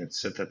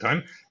Independence at that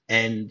time,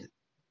 and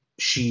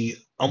she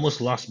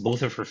almost lost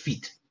both of her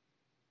feet.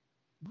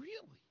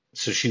 Really?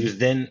 So she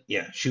then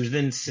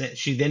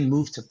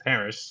moved to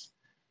Paris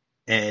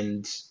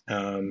and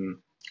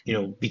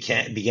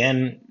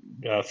began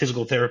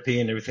physical therapy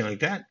and everything like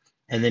that,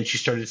 and then she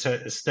started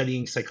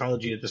studying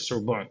psychology at the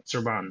Sorbonne.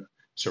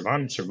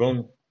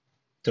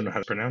 Don't know how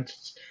to pronounce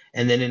it.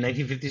 And then in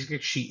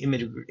 1956, she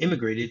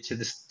immigrated to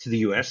the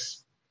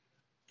U.S.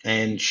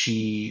 and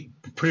she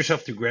put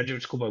herself through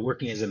graduate school by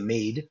working as a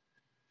maid,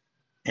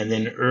 and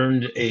then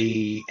earned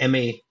a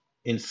MA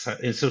in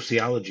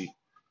sociology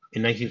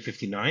in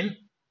 1959.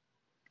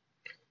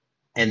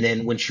 And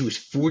then when she was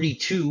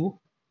 42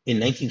 in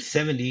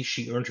 1970,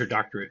 she earned her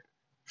doctorate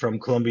from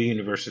Columbia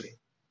University.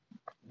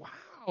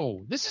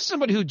 Wow, this is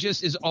somebody who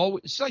just is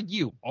always like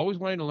you, always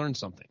wanting to learn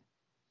something.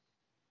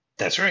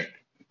 That's right.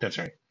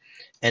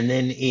 And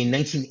then in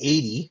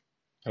 1980,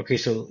 okay,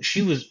 so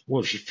she's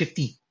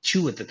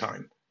 52 at the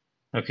time.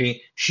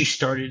 Okay, she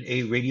started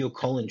a radio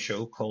call-in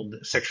show called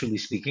Sexually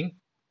Speaking,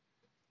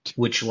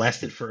 which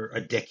lasted for a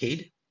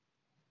decade.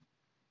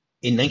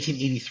 In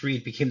 1983,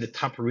 it became the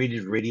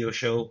top-rated radio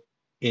show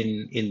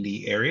in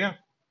the area,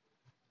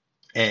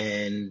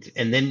 and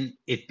then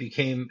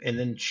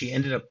she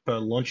ended up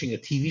launching a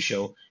TV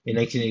show in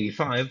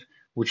 1985,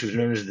 which was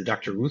known as the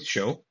Dr. Ruth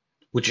Show,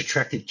 which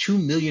attracted 2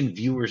 million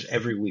viewers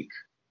every week.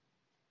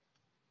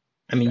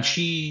 I mean,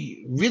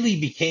 she really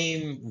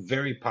became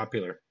very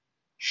popular.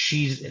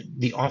 She's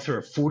the author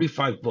of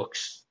 45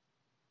 books,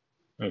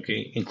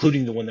 okay,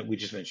 including the one that we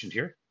just mentioned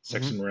here,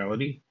 Sex and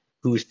Morality,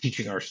 Who is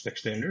Teaching Our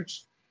Sex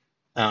Standards.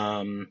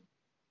 Someone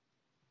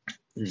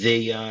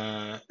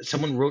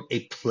wrote a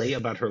play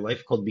about her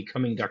life called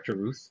Becoming Dr.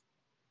 Ruth.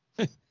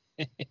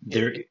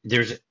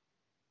 There's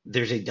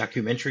a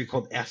documentary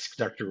called Ask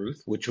Dr.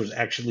 Ruth, which was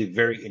actually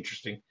very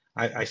interesting.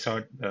 I saw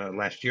it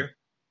last year.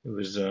 It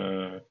was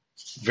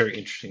very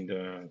interesting,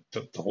 the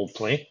whole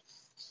play.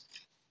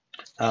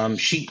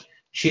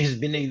 She has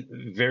been a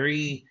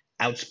very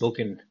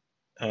outspoken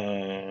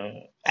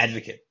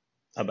advocate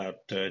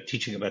about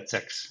teaching about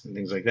sex and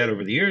things like that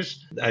over the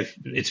years.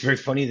 It's very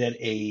funny that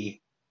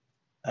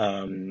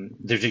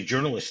there's a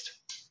journalist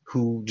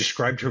who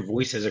described her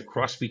voice as a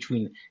cross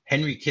between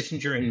Henry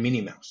Kissinger and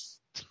Minnie Mouse.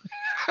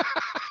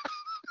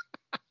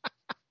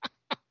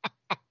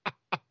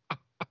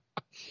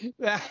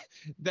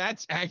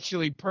 That's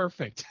actually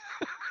perfect.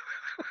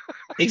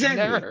 Exactly.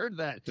 Never heard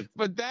that,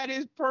 but that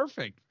is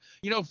perfect.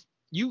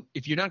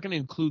 If you're not going to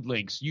include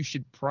links, you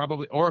should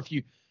probably, or if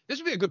you, this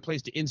would be a good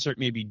place to insert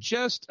maybe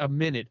just a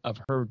minute of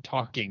her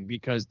talking,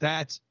 because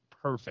that's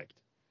perfect.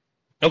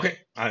 Okay,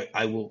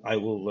 I will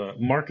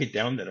mark it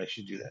down that I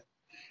should do that.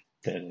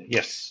 Then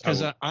yes, I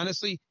Because will.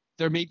 honestly,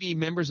 there may be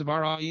members of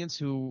our audience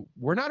who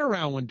were not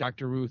around when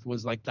Dr. Ruth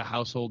was like the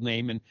household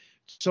name, and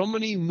so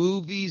many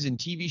movies and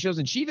TV shows,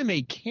 and she even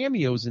made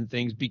cameos in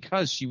things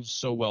because she was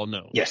so well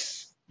known.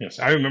 Yes, yes,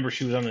 I remember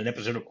she was on an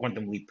episode of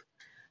Quantum Leap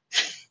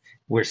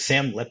where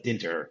Sam leapt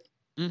into her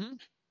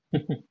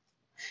Mm-hmm.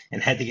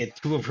 and had to get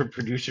two of her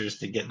producers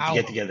to Wow.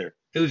 get together.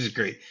 It was just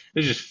great. It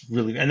was just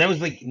really, and that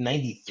was like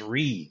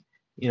 '93.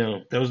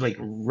 That was like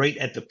right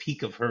at the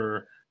peak of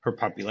her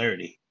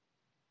popularity.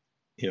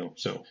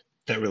 So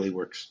that really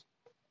works.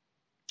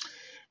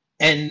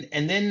 And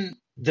then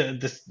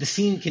the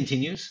scene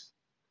continues.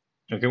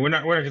 Okay, we're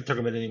not going to talk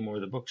about any more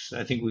of the books.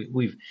 I think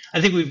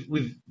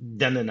we've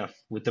done enough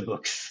with the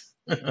books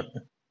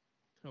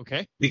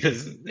Okay.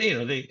 because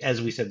they,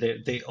 as we said,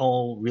 they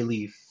all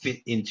really fit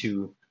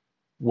into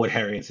what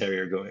Harry and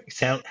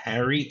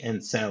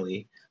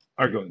Sally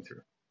are going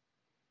through.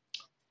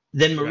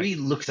 Then Right. Marie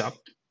looks up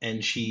and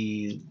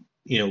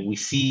we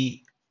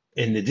see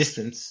in the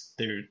distance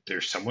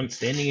there's someone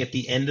standing at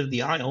the end of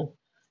the aisle,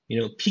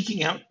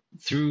 peeking out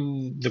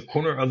through the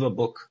corner of a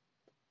book,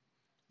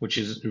 which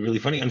is really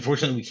funny.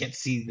 Unfortunately, we can't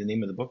see the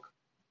name of the book,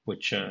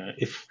 which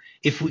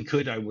if we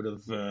could, I would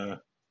have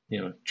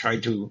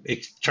tried to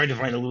find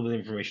a little bit of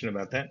information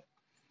about that.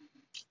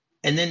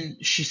 And then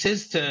she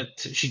says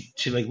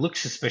she like looks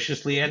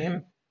suspiciously at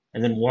him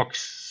and then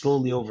walks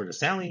slowly over to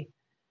Sally,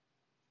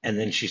 and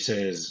then she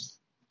says,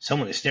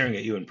 "Someone is staring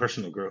at you in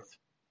personal growth."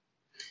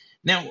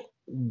 Now,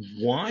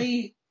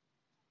 why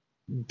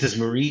does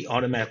Marie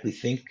automatically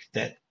think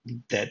that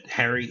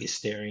Harry is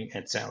staring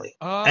at Sally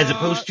as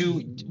opposed to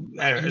You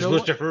know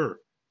what? her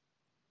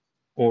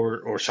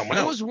or someone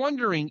I else? was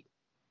wondering.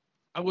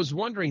 I was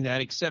wondering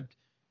that. Except,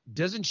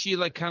 doesn't she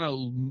like kind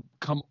of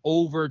come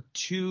over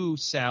to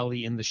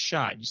Sally in the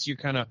shot? You see her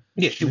kind of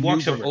Yeah, she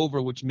walks maneuver over.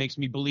 over, which makes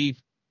me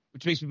believe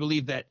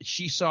that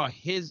she saw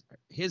his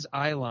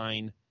eye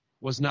line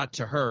was not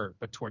to her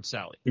but towards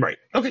Sally. Right.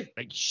 Okay.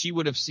 Like she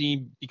would have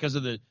seen, because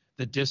of the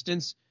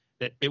distance,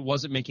 that it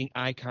wasn't making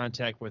eye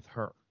contact with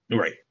her.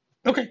 Right.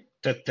 Okay.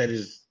 That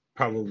is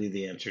probably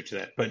the answer to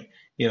that. But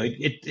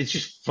it's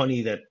just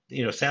funny that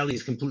Sally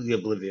is completely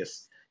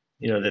oblivious,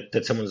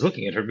 that someone's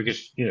looking at her because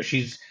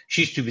she's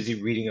too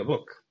busy reading a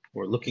book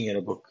or looking at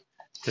a book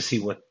to see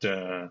what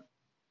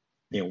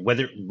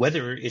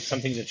whether it's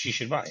something that she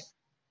should buy.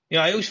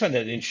 I always find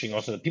that interesting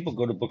also that people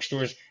go to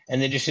bookstores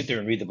and they just sit there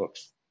and read the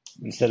books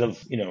instead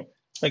of,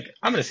 like,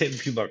 I'm going to save a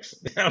few bucks.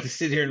 I'll just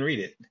sit here and read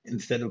it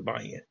instead of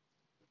buying it.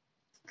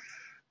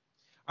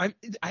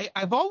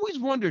 I've always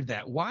wondered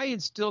that. Why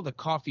instill the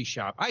coffee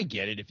shop? I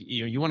get it. If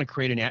you want to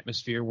create an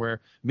atmosphere where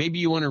maybe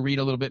you want to read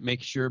a little bit,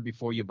 make sure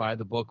before you buy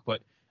the book.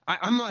 But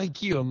I'm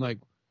like you. I'm like,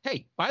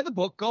 hey, buy the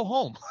book, go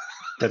home.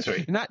 That's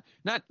right. Not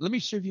let me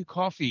serve you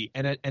coffee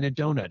and a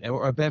donut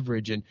or a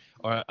beverage, and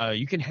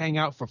you can hang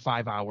out for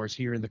 5 hours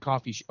here in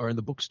the or in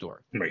the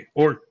bookstore. Right.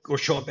 Or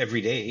show up every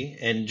day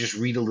and just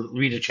read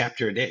a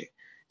chapter a day,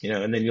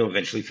 and then you'll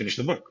eventually finish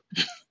the book.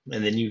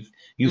 And then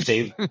you've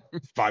saved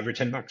 $5 or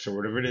 $10 or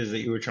whatever it is that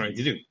you were trying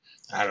to do.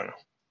 I don't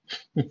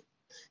know.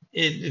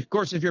 Of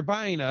course, if you're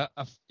buying a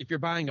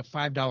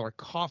 $5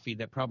 coffee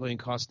that probably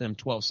costs them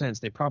 12 cents,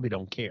 they probably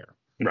don't care.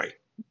 Right.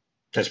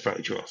 That's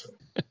probably true also.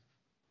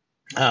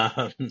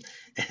 Um,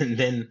 and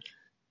then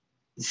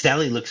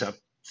Sally looks up,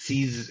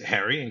 sees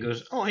Harry, and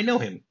goes, "Oh, I know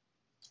him.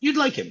 You'd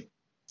like him.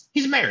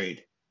 He's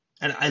married."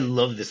 And I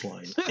love this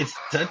line. It's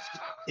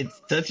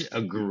such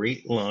a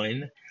great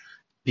line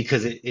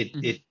because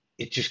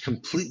it just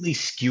completely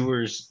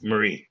skewers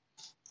Marie.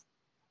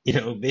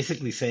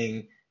 Basically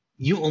saying,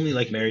 "You only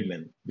like married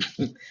men,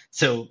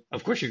 so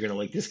of course you're going to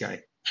like this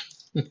guy."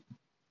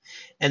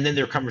 And then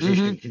their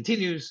conversation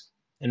continues,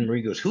 and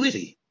Marie goes, "Who is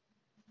he?"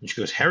 And she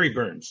goes, "Harry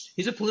Burns.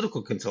 He's a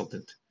political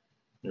consultant."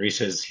 Marie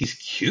says, "He's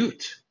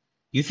cute.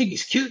 You think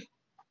he's cute?"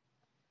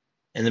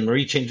 And then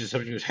Marie changes the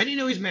subject and goes, "How do you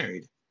know he's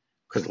married?"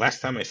 "Because last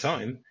time I saw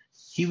him,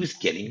 he was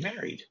getting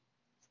married."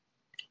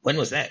 "When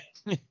was that?"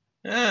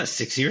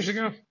 6 years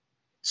ago.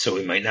 So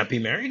he might not be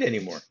married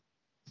anymore.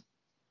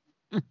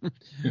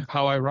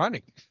 How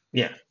ironic.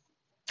 Yeah.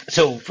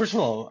 So first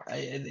of all,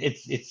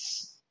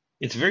 it's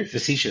very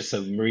facetious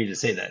of Marie to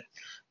say that.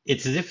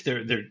 It's as if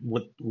they're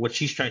what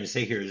she's trying to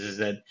say here is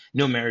that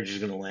no marriage is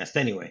going to last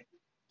anyway.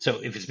 So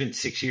if it's been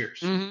 6 years,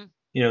 then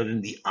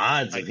the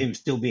odds of him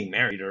still being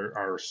married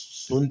are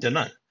slim to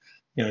none.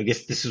 I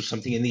guess this was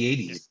something in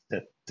the '80s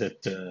that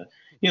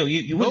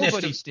you wouldn't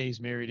Nobody stays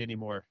married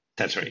anymore.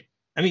 That's right.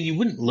 I mean, you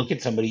wouldn't look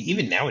at somebody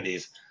even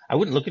nowadays. I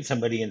wouldn't look at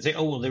somebody and say,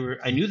 "Oh, well,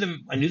 I knew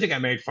them. I knew they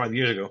got married 5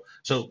 years ago,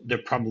 so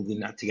they're probably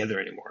not together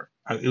anymore."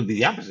 It would be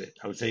the opposite.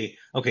 I would say,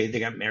 "Okay,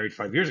 they got married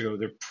 5 years ago.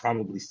 They're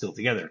probably still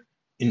together,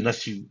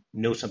 unless you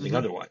know something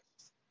otherwise."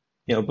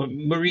 But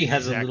Marie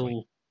has a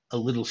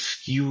little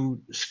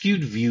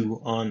skewed view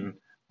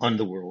on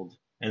the world,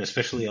 and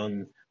especially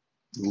on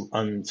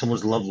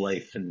someone's love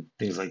life and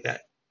things like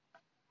that.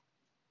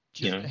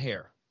 Just a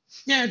hair.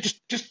 Yeah,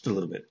 just a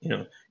little bit.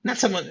 Not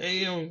someone.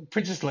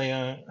 Princess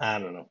Leia. I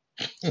don't know.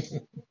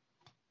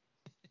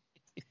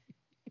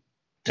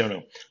 Don't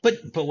know.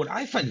 But what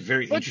I find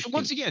very But interesting.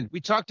 once again,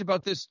 we talked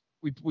about this.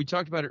 We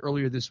talked about it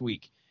earlier this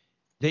week.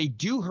 They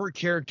do her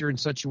character in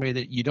such a way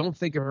that you don't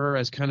think of her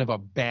as kind of a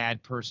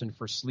bad person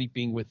for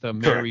sleeping with a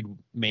Correct. married Hmm.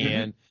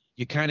 man.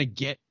 You kind of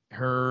get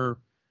her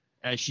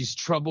as she's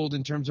troubled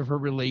in terms of her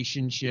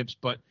relationships,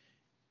 but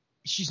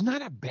she's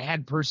not a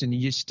bad person.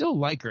 You still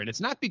like her, and it's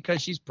not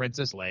because she's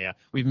Princess Leia.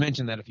 We've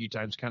mentioned that a few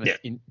times, kind of Yeah.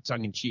 in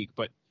tongue in cheek,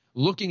 but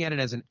looking at it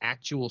as an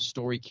actual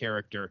story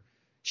character,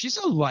 she's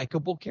a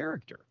likable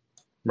character.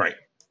 Right.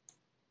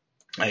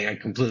 I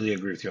completely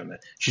agree with you on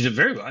that. She's a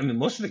very. I mean,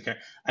 most of the.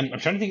 I'm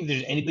trying to think if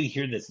there's anybody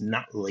here that's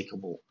not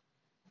likable.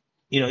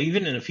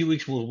 Even in a few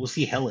weeks we'll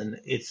see Helen.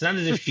 It's not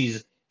as if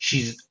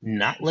she's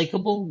not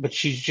likable, but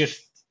she's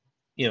just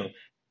you know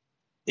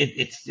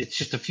it's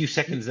just a few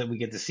seconds that we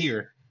get to see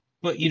her.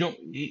 But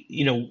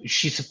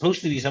she's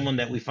supposed to be someone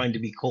that we find to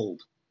be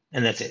cold,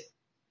 and that's it.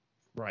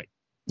 Right.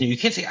 You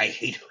can't say I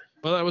hate her.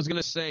 Well, I was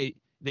going to say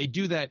they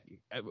do that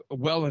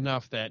well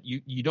enough that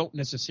you don't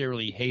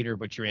necessarily hate her,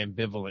 but you're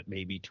ambivalent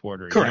maybe toward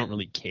her. You Correct. don't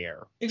really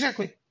care.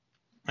 Exactly.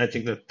 I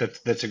think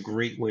that's a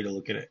great way to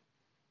look at it.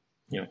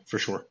 For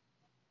sure.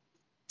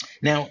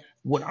 Now,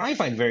 what I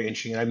find very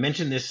interesting, and I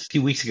mentioned this a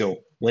few weeks ago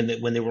when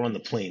they were on the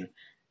plane.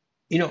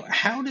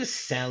 How does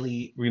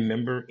Sally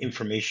remember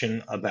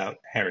information about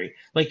Harry?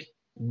 Like,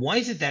 why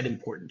is it that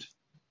important?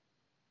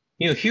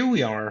 Here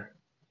we are,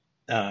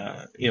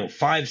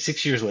 5,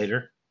 6 years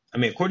later. I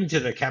mean, according to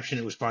the caption,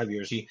 it was 5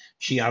 years.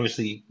 She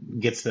obviously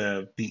gets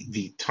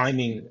the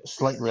timing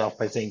slightly off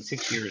by saying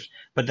 6 years,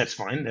 but that's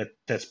fine.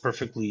 That's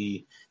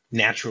perfectly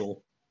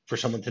natural for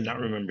someone to not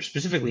remember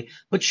specifically.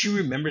 But she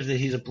remembers that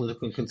he's a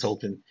political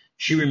consultant.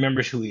 She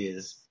remembers who he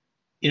is.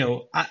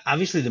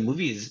 Obviously the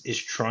movie is Hmm.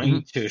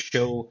 trying to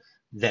show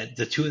that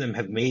the two of them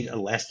have made a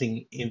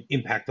lasting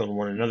impact on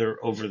one another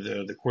over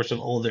the course of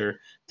all their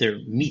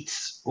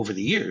meets over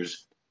the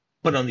years.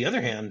 But on the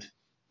other hand,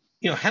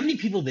 how many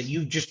people that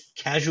you just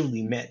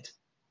casually met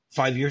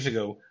 5 years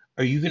ago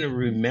are you going to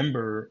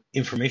remember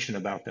information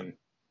about them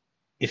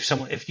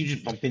if you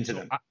just bump into So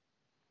them?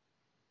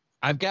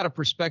 I've got a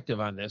perspective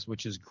on this,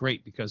 which is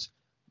great because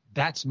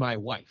that's my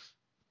wife.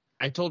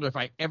 I told her if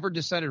I ever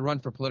decided to run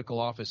for political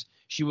office,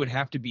 she would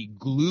have to be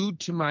glued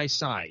to my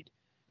side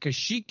because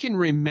she can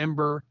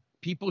remember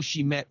people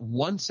she met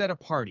once at a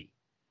party.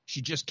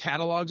 She just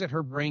catalogs it,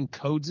 her brain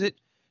codes it.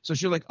 So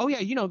she's like, oh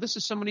yeah, this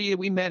is somebody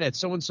we met at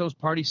so and so's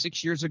party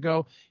 6 years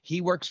ago. He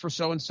works for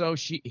so and so.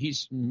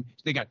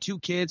 They got 2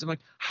 kids. I'm like,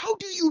 how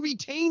do you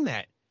retain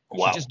that? She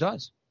Wow. just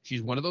does.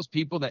 She's one of those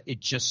people that it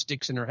just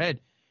sticks in her head.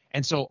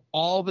 And so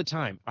all the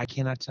time, I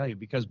cannot tell you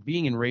because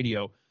being in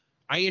radio,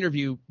 I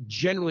interview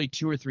generally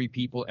 2 or 3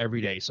 people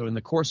every day. So in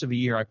the course of a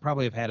year, I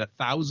probably have had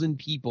 1,000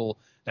 people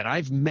that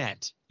I've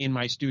met in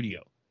my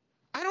studio.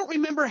 I don't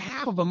remember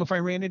half of them if I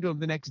ran into them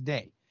the next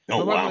day. Oh, But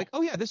I'll be wow. like,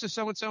 oh yeah, this is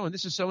so and so, and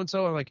this is so and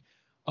so. I'm like,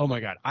 oh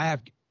my god,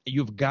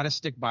 you've got to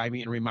stick by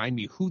me and remind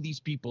me who these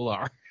people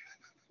are.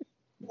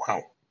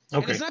 Wow.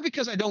 And Okay. it's not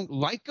because I don't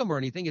like them or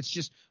anything. It's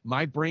just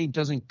my brain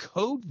doesn't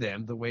code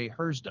them the way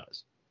hers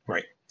does.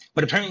 Right.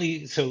 But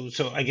apparently, so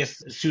I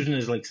guess Susan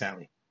is like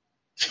Sally.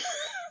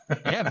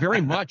 Yeah,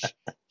 very much.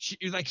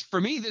 Like for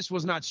me, this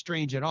was not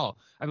strange at all.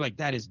 I'm like,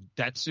 that's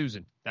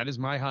Susan. That is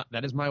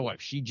my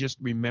wife. She just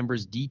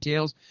remembers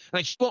details.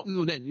 Like she won't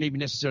know that maybe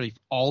necessarily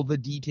all the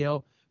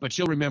detail, but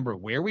she'll remember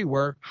where we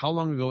were, how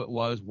long ago it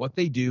was, what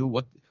they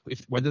do,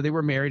 whether they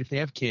were married, if they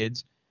have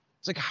kids.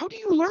 It's like, how do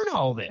you learn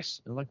all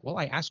this? And I'm like, well,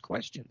 I ask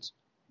questions.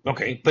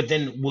 Okay. But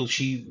then will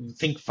she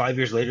think 5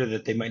 years later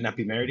that they might not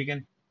be married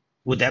again?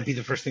 Would that be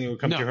the first thing that would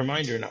come to No, her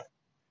mind or not?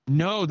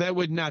 no, that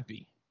would not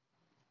be.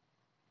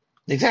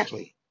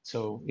 Exactly.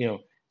 So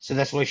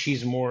that's why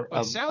she's more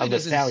But Sally of a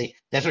doesn't. Sally.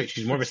 That's right.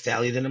 She's more of a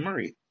Sally than a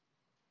Murray.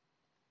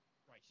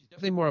 Right, she's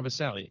definitely more of a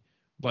Sally.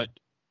 But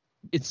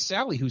it's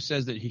Sally who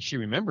says that she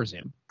remembers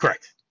him.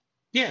 Correct.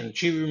 Yeah, and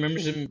she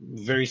remembers him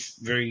very,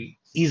 very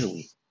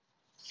easily.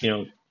 You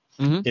know,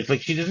 Mm-hmm. it's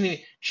like she doesn't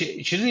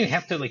even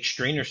have to like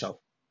strain herself.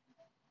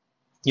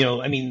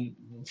 I mean,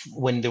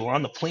 when they were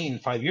on the plane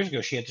 5 years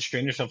ago, she had to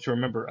strain herself to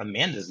remember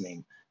Amanda's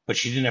name, but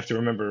she didn't have to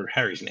remember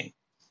Harry's name.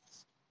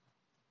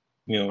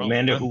 Oh,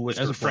 Amanda, who was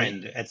that's her a point.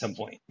 friend at some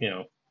point.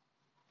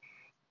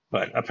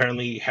 But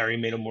apparently Harry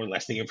made a more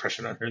lasting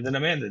impression on her than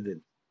Amanda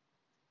did.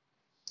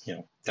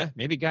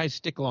 Maybe guys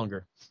stick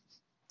longer.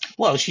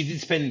 Well, she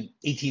did spend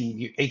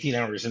 18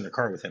 hours in the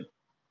car with him.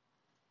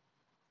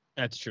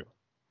 That's true.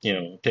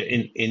 In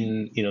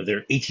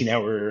their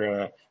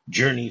 18-hour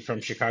journey from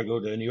Chicago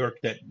to New York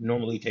that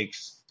normally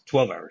takes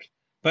 12 hours.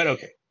 But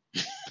okay,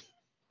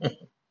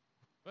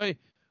 Hey,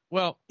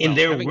 well, in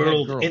their having had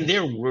world,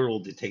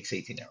 girls, it takes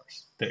 18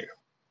 hours. There you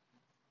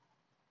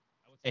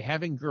I would say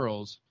having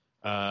girls,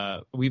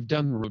 we've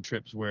done road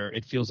trips where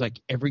it feels like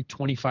every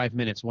 25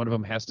 minutes, one of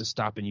them has to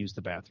stop and use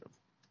the bathroom.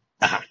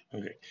 go. Aha,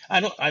 okay. I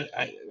don't.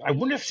 I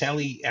wonder if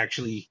Sally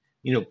actually,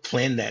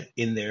 planned that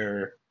in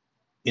their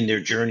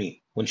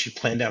journey when she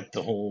planned out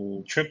the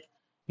whole trip.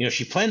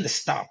 She planned the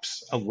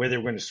stops of where they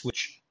were going to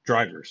switch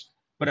drivers.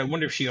 But I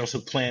wonder if she also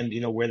planned,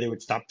 where they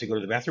would stop to go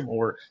to the bathroom,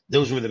 or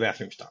those were the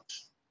bathroom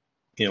stops.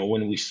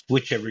 When we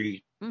switch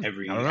every I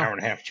every don't know. hour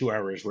and a half, 2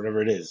 hours,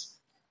 whatever it is,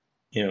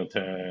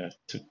 to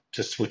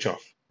switch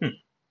off.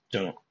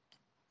 Don't know.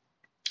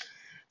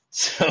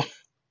 So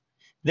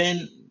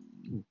then,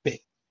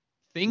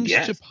 Things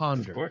yes, to of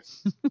ponder.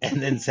 course.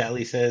 And then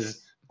Sally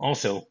says,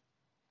 also,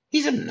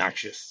 he's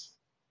obnoxious.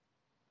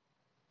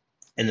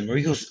 And then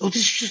Marie goes, oh,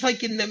 this is just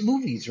like in the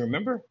movies,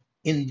 remember?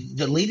 In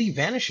The Lady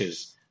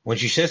Vanishes, when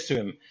she says to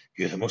him,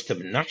 you're the most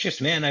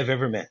obnoxious man I've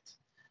ever met.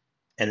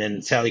 And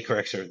then Sally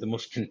corrects her, the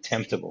most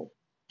contemptible.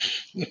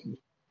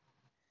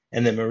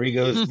 And then Marie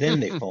goes, then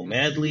they fall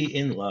madly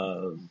in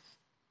love.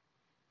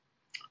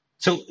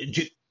 So,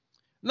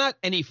 Not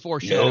any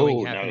foreshadowing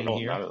no, not at happening all,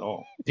 here. not at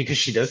all. Because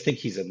she does think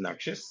he's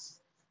obnoxious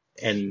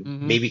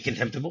and maybe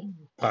contemptible,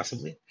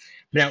 possibly.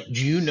 Now,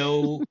 do you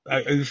know,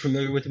 are you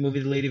familiar with the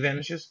movie The Lady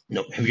Vanishes?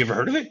 No. Have you ever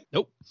heard of it?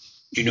 Nope.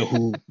 Do you know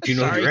who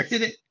Sorry.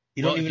 directed it?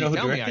 You Well, don't if even you know who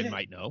tell me, directed I it?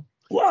 might know.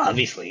 Well,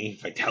 obviously,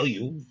 if I tell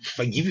you, if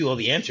I give you all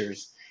the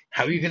answers,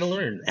 how are you going to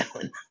learn,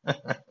 Alan?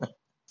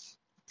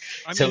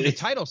 I So mean, the it's,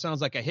 title sounds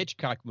like a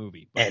Hitchcock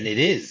movie. But and it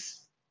is.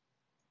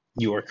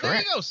 You are there you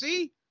correct. go.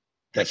 See,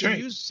 That's I can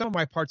right. use some of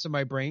my parts of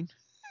my brain.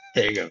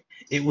 There you go.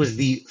 It was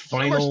the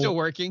Some are still final.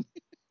 working.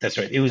 That's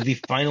right. It was the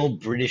final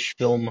British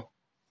film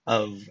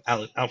of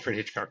Alfred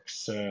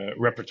Hitchcock's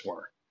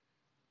repertoire.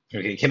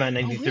 Okay, it came out in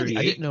Oh, really? I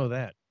 1938. didn't know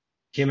that.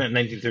 Came out in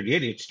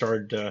 1938. It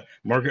starred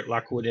Margaret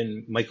Lockwood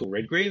and Michael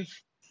Redgrave,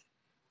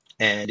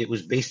 and it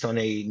was based on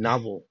a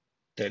novel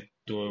that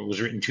was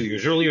written 2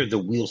 years earlier, The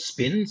Wheel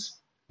Spins,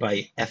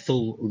 by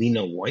Ethel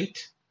Lena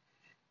White.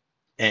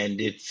 And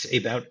it's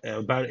about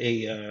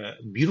a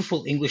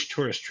beautiful English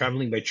tourist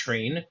traveling by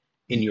train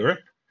in Europe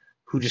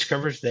who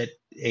discovers that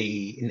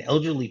an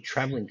elderly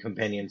traveling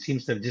companion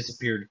seems to have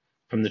disappeared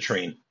from the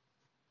train.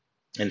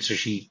 And so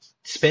she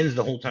spends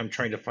the whole time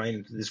trying to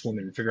find this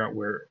woman and figure out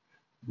where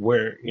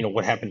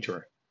what happened to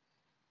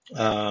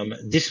her.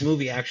 This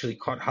movie actually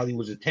caught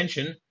Hollywood's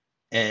attention,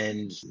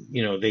 and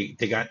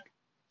they got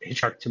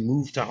Hitchcock to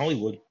move to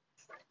Hollywood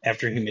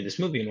after he made this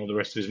movie, and all the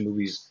rest of his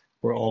movies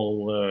were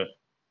all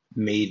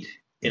made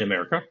in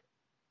America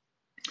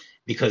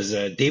because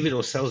David O.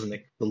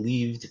 Selznick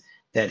believed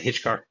that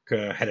Hitchcock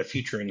had a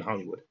future in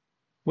Hollywood,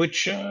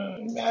 which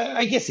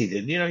I guess he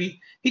did.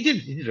 He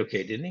did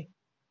okay, didn't he?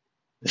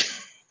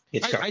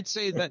 Hitchcock. I'd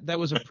say that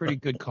was a pretty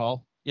good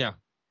call. Yeah,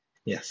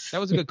 Yes. that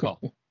was a good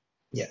call.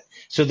 Yeah.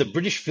 So the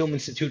British Film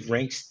Institute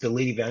ranks The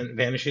Lady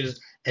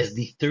Vanishes as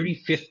the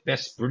 35th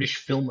best British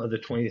film of the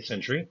 20th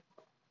century.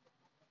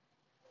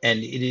 And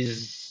it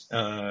is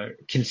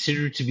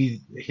considered to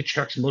be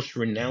Hitchcock's most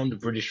renowned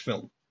British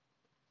film.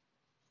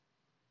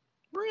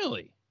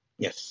 Really?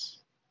 Yes.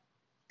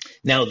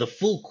 Now, the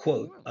full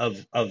quote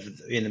of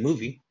in the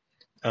movie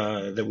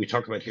that we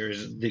talk about here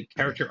is the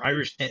character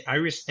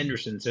Iris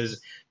Henderson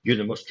says, "You're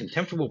the most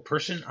contemptible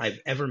person I've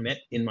ever met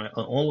in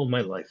all of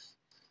my life."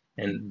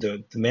 And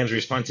the man's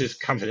response is,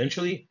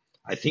 confidentially,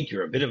 I think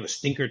you're a bit of a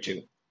stinker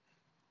too.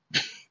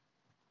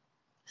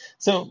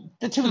 So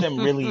the two of them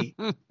really,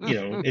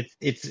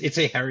 it's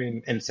a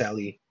Harry and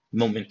Sally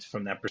moment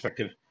from that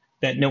perspective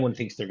that no one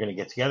thinks they're going to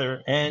get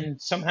together, and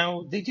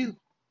somehow they do.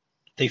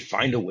 They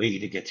find a way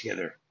to get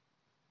together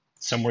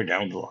somewhere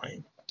down the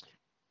line.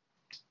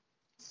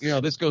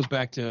 This goes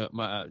back to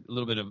a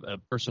little bit of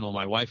personal,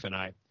 my wife and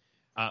I.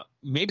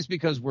 Maybe it's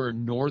because we're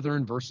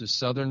northern versus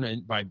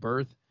southern by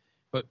birth,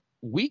 but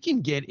we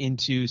can get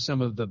into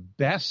some of the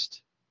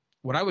best,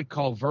 what I would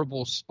call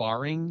verbal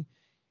sparring.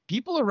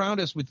 People around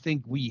us would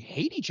think we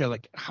hate each other.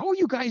 Like, how are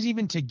you guys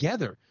even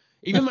together?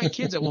 Even my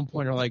kids at one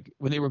point are like,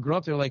 when they were growing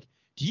up, they're like,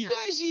 do you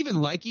guys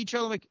even like each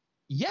other? Like,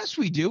 yes,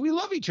 we do. We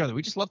love each other.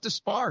 We just love to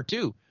spar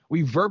too.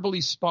 We verbally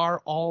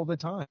spar all the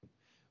time.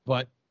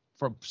 But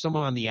for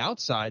someone on the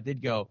outside,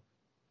 they'd go,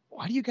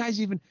 why do you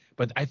guys even?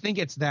 But I think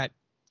it's that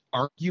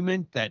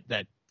argument, that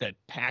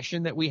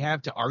passion that we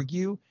have to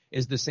argue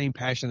is the same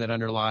passion that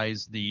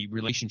underlies the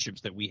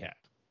relationships that we have.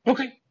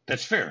 Okay,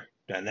 that's fair.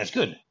 And that's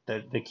good.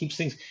 That keeps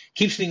things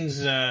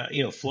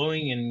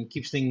flowing and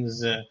keeps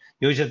things. You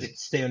always have to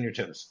stay on your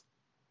toes.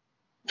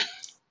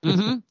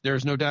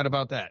 There's no doubt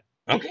about that.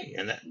 Okay,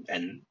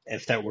 and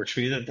if that works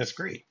for you, that's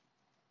great.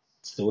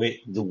 It's the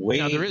way.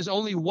 Now, there is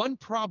only one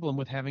problem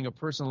with having a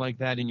person like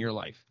that in your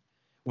life: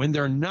 when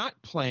they're not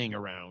playing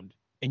around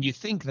and you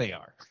think they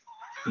are.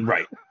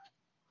 Right.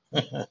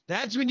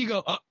 That's when you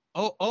go,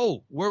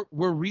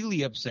 we're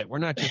really upset. We're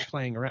not just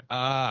playing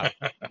around.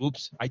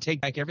 Oops. I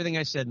take back everything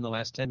I said in the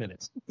last 10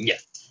 minutes.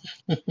 Yes.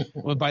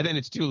 Well, by then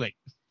it's too late.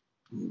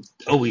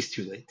 Always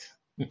too late.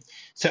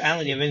 So,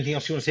 Alan, you have anything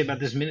else you want to say about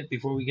this minute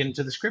before we get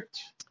into the script?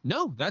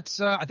 No,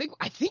 that's I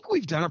think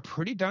we've done a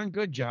pretty darn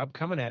good job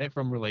coming at it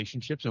from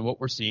relationships and what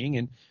we're seeing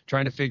and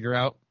trying to figure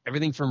out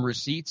everything from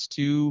receipts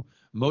to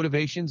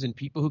motivations and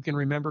people who can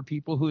remember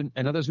people who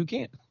and others who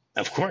can't.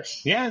 Of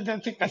course. Yeah,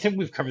 I think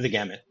we've covered the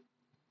gamut.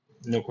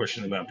 No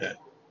question about that.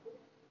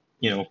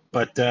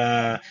 But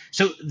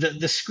so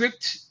the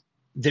script,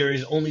 there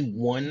is only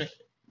one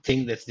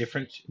thing that's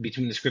different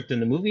between the script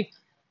and the movie,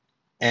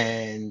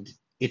 and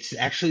it's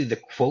actually the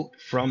quote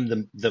from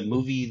the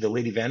movie The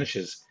Lady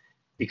Vanishes,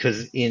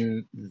 because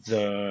in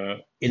the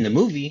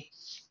movie,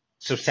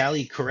 so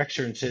Sally corrects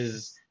her and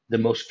says the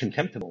most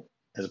contemptible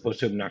as opposed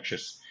to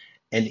obnoxious,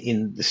 and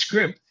in the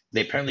script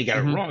they apparently got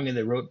it Hmm. wrong and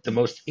they wrote the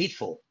most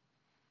hateful.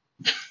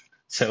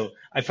 So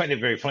I find it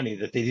very funny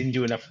that they didn't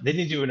do enough. They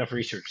didn't do enough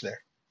research there.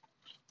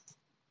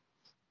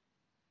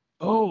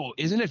 Oh,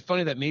 isn't it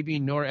funny that maybe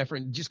Nora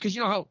Ephron, just because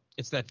you know how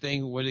it's that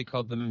thing, what do they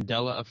call the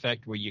Mandela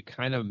effect, where you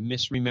kind of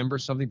misremember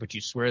something, but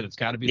you swear that's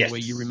got to be the way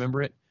you Yes,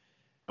 remember it?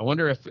 I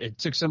wonder if it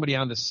took somebody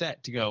on the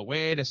set to go,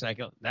 wait a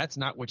second, that's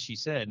not what she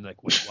said. And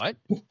like, wait, what?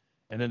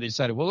 And then they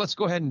decided, well, let's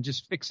go ahead and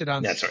just fix it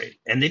on that's set. right,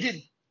 and they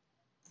did,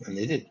 and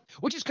they did.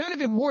 Which is kind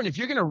of important. If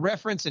you're going to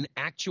reference an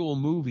actual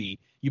movie,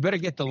 you better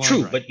get the line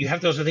True, right. but you have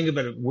to also think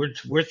about it.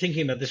 We're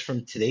thinking about this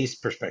from today's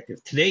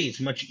perspective. Today, it's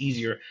much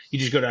easier. You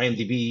just go to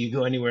IMDb, you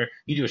go anywhere,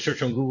 you do a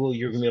search on Google,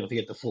 you're going to be able to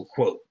get the full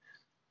quote.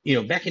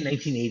 Back in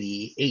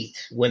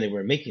 1988, when they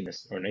were making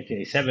this, or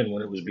 1987,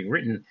 when it was being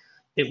written,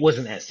 it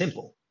wasn't as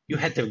simple. You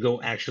had to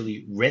go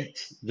actually rent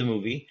the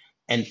movie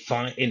and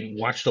find and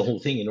watch the whole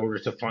thing in order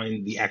to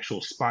find the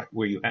actual spot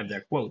where you have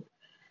that quote.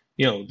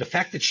 The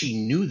fact that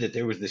she knew that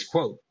there was this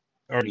quote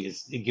already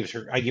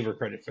I give her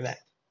credit for that.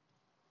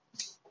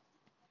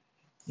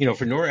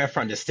 For Nora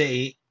Ephron to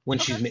say when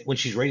Okay.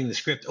 she's writing the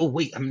script, oh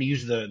wait, I'm going to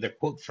use the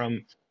quote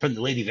from The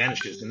Lady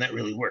Vanishes, and that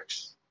really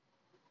works.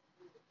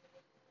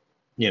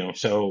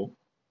 So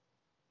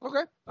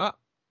Okay.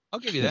 I'll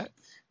give you that.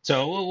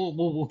 so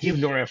we'll give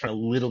Nora Ephron a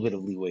little bit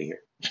of leeway here.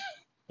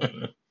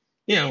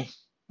 you know,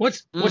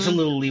 what's a Mm.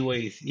 little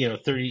leeway?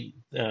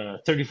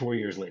 34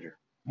 years later,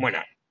 why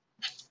not?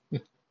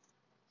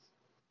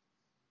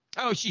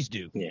 Oh, she's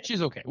due. Yeah.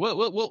 She's okay. We'll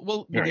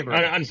Right. give her a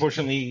pass.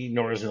 Unfortunately,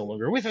 Nora's no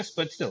longer with us,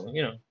 but still,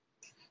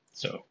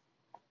 So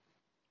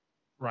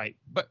Right.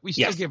 But we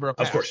still yes, give her a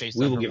pass. of course, Based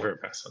we on will her give her work.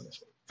 a pass on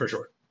this one for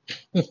sure.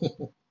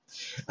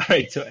 All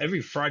right. So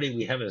every Friday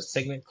we have a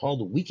segment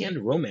called Weekend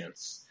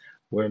Romance,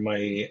 where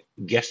my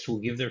guests will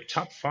give their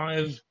top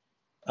 5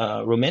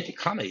 romantic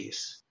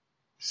comedies.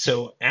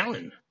 So,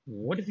 Alan,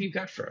 what have you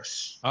got for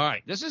us? All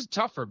right. This is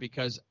tougher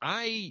because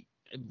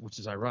which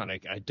is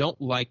ironic, I don't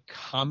like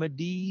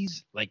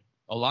comedies. Like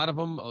a lot of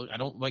them, I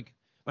don't like.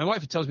 My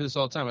wife tells me this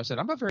all the time. I said,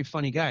 I'm a very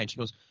funny guy. And she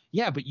goes,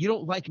 yeah, but you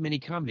don't like many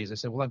comedies. I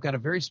said, well, I've got a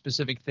very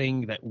specific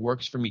thing that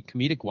works for me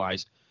comedic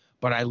wise,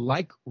 but I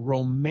like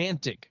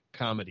romantic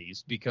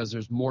comedies because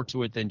there's more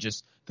to it than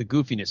just the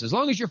goofiness, as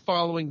long as you're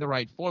following the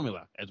right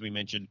formula, as we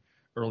mentioned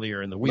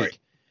earlier in the week. Right.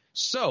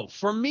 So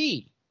for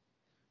me,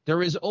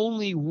 there is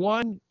only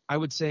one, I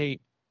would say,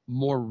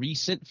 more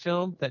recent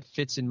film that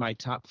fits in my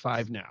top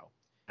 5 now.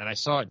 And I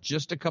saw it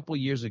just a couple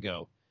years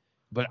ago,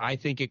 but I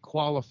think it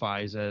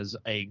qualifies as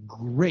a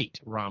great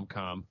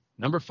rom-com.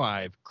 Number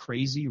 5,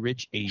 Crazy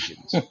Rich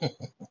Asians.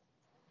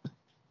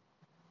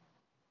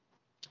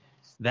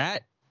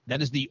 That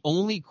is the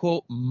only,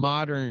 quote,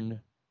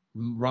 modern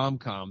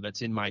rom-com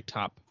that's in my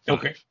top 5.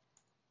 Okay.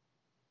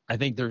 I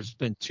think there's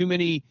been too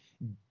many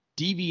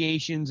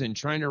deviations in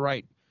trying to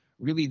write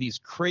really these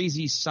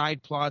crazy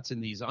side plots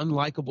and these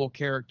unlikable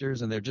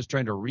characters, and they're just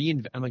trying to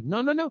reinvent. I'm like,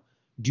 no.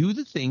 Do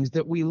the things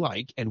that we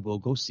like, and we'll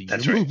go see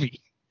That's the right.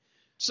 movie.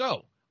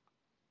 So,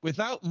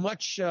 without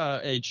much,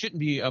 it shouldn't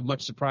be a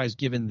much surprise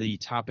given the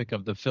topic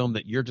of the film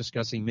that you're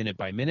discussing minute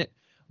by minute.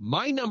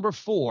 My number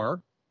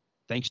 4,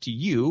 thanks to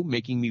you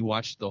making me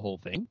watch the whole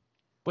thing,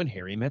 When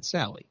Harry Met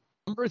Sally.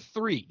 Number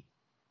 3,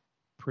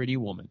 Pretty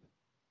Woman.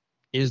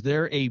 Is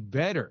there a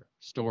better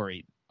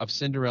story of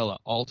Cinderella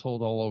all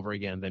told all over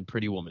again than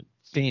Pretty Woman?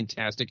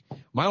 Fantastic.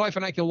 My wife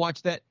and I can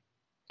watch that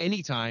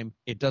anytime.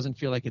 It doesn't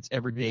feel like it's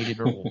ever dated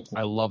or old.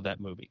 I love that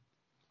movie.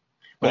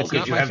 But Well, it's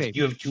not because my favorite.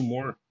 you have 2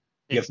 more.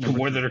 You It's have 2 number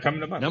more 3. that are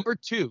coming up. Number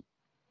 2.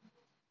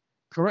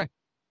 Correct.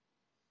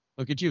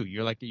 Look at you.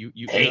 You're like you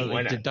Hey, know, why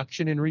like not?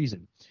 deduction and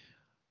reason.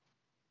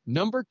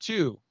 Number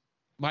 2.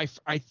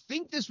 I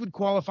think this would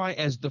qualify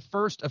as the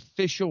first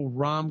official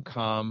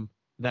rom-com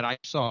that I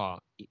saw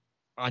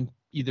on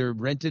either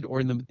rented or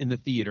in the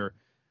theater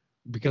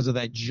because of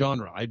that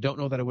genre. I don't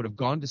know that I would have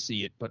gone to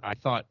see it, but I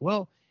thought,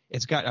 well,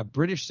 it's got a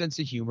British sense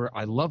of humor.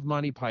 I love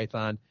Monty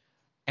Python,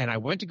 and I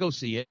went to go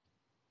see it.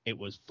 It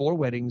was 4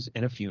 Weddings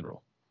and a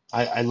Funeral.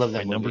 I love that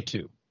My movie. number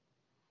 2.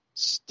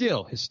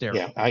 Still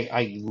hysterical. Yeah,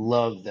 I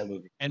love that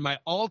movie. And my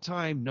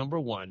all-time number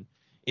 1,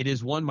 it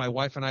is one my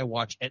wife and I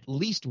watch at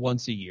least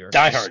once a year,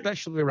 Die Hard.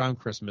 especially around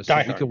Christmas. Die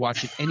But we Hard. could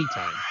watch it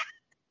anytime.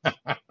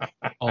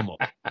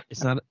 Almost.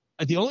 It's not.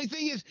 The only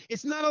thing is,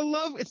 it's not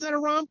a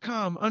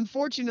rom-com,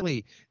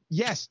 unfortunately.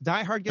 Yes,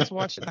 Die Hard gets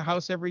watched at the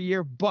house every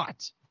year,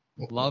 but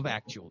Love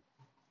Actually.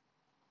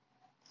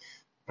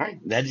 All right,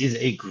 that is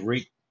a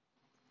great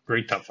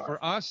top 5.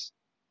 For us,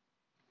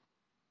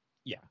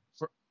 yeah.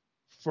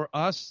 For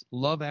us,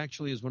 Love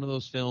Actually is one of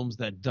those films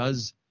that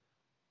does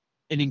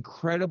an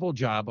incredible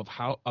job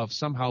of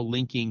somehow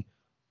linking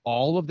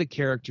all of the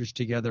characters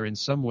together in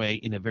some way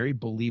in a very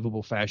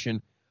believable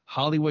fashion.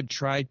 Hollywood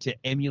tried to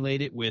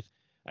emulate it with,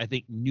 I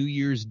think, New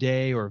Year's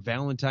Day or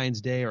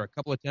Valentine's Day or a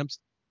couple attempts.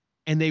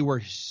 and they were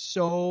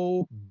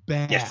so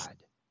bad. Yes.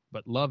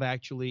 But Love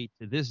Actually,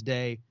 to this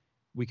day,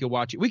 we could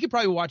watch it. We could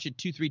probably watch it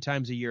 2-3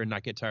 times a year and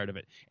not get tired of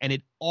it. And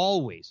it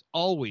always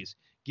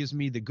gives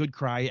me the good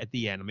cry at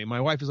the end. I mean,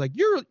 my wife is like,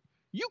 you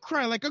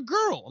cry like a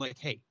girl. I'm like,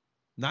 hey,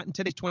 not in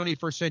today's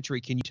 21st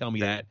century. Can you tell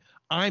me that?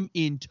 I'm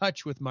in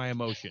touch with my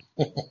emotion.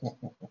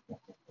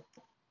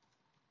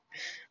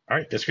 All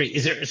right, that's great.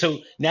 So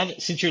now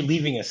that since you're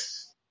leaving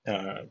us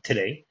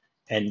today,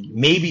 and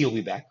maybe you'll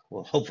be back,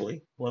 well,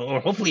 hopefully, or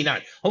hopefully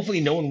not. Hopefully,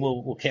 no one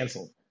will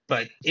cancel.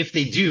 But if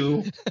they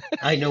do,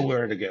 I know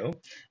where to go.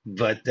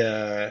 But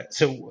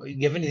so,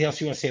 you have anything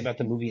else you want to say about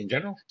the movie in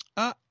general?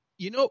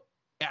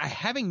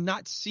 Having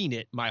not seen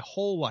it my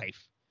whole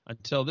life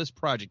until this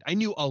project, I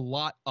knew a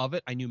lot of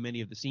it. I knew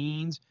many of the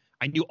scenes.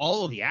 I knew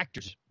all of the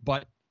actors.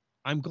 But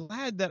I'm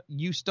glad that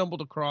you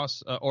stumbled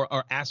across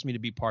or asked me to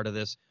be part of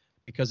this,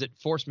 because it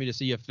forced me to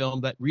see a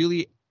film that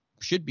really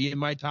should be in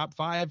my top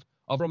 5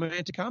 of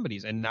romantic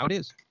comedies, and now it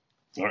is.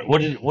 All right, what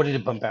did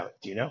it bump out?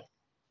 Do you know?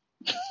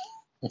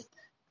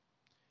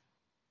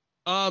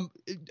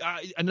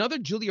 Another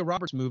Julia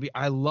Roberts movie.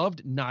 I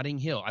loved Notting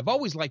Hill. I've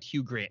always liked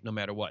Hugh Grant, no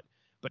matter what.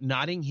 But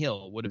Notting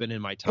Hill would have been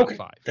in my top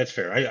 5. That's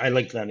fair. I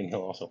like Notting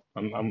Hill also.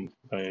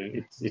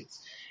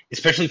 It's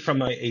especially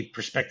from a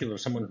perspective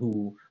of someone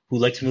who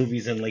likes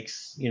movies and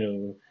likes,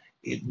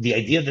 the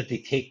idea that they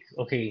take,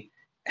 okay,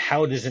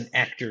 how can an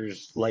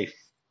actor's life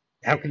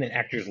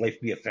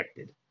be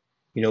affected,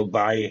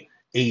 by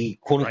a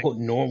quote unquote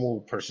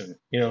normal person,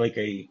 like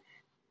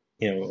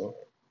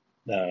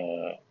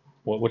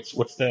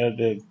what's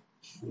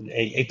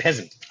a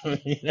peasant,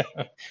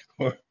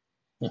 or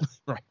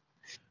right.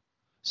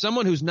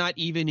 Someone who's not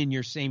even in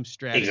your same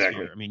stratosphere.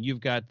 Exactly. I mean,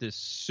 you've got this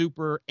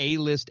super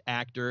A-list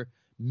actor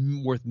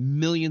worth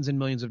millions and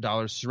millions of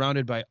dollars,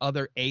 surrounded by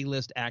other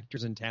A-list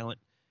actors and talent.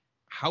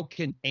 How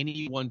can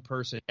any one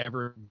person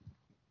ever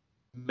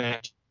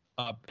match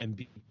up and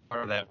be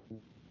part of that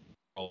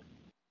world?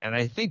 And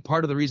I think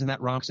part of the reason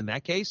that wrongs in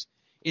that case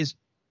is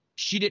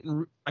she's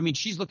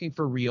looking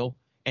for real,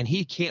 and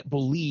he can't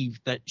believe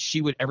that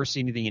she would ever see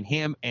anything in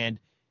him. And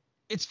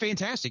it's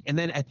fantastic. And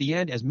then at the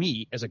end,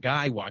 as a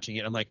guy watching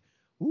it, I'm like,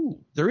 ooh,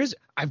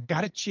 I've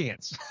got a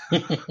chance.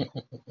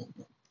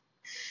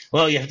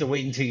 Well, you have to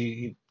wait until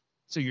you.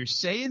 So you're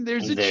saying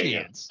there's a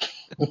chance.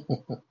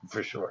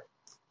 For sure.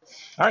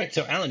 All right.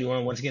 So, Alan, you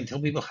want to once again tell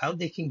people how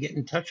they can get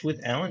in touch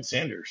with Alan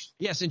Sanders?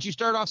 Yeah, since you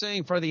start off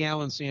saying for the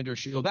Alan Sanders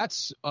Show,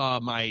 that's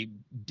my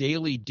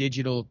daily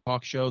digital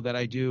talk show that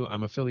I do.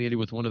 I'm affiliated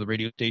with one of the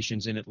radio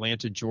stations in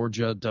Atlanta,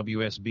 Georgia,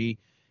 WSB.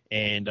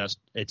 And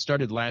it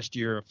started last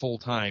year full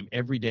time.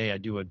 Every day I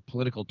do a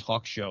political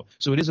talk show.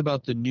 So it is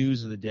about the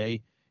news of the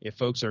day. If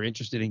folks are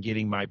interested in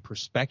getting my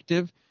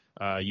perspective,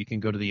 you can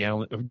go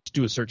to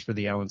do a search for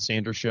the Alan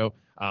Sanders Show.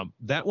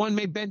 That one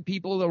may bend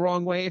people the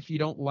wrong way if you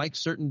don't like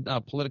certain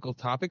political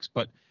topics,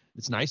 but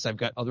it's nice. I've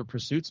got other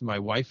pursuits. My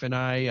wife and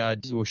I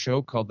do a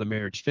show called the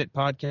Marriage Fit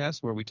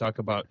Podcast, where we talk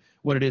about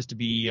what it is to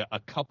be a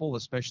couple,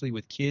 especially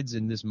with kids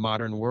in this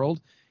modern world.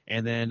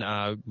 And then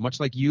much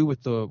like you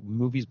with the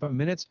Movies by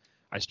Minutes,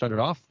 I started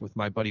off with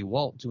my buddy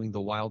Walt doing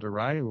The Wilder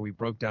Ride, where we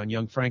broke down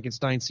Young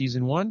Frankenstein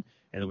Season 1,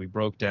 and then we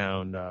broke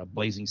down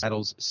Blazing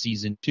Saddles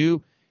Season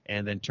 2,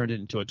 and then turned it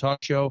into a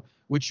talk show,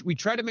 which we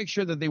try to make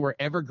sure that they were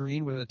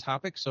evergreen with a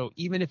topic. So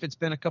even if it's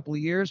been a couple of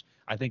years,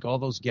 I think all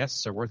those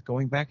guests are worth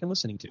going back and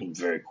listening to.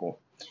 Very cool.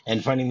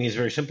 And finding me is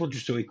very simple.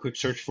 Just do a quick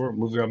search for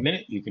MovieRob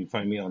Minute. You can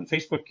find me on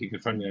Facebook. You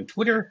can find me on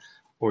Twitter,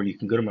 or you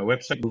can go to my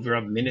website,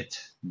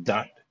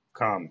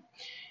 MovieRobMinute.com.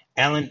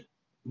 Alan,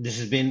 this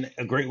has been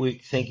a great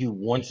week. Thank you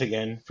once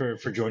again for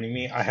joining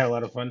me. I had a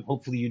lot of fun.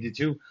 Hopefully you did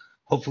too.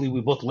 Hopefully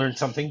we both learned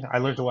something. I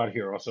learned a lot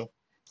here also.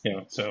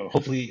 So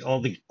hopefully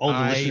all the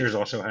listeners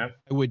also have.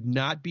 I would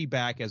not be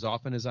back as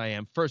often as I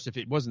am. First, if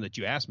it wasn't that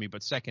you asked me,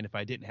 but second, if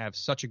I didn't have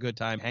such a good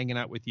time hanging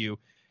out with you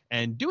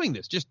and doing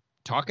this, just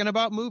talking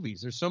about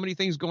movies. There's so many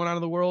things going on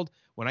in the world.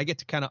 When I get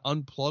to kind of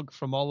unplug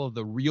from all of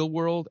the real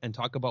world and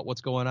talk about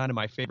what's going on in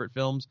my favorite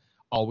films,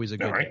 always a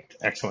good day.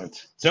 Excellent.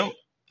 So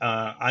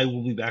I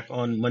will be back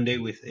on Monday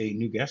with a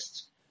new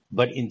guest.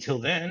 But until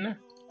then,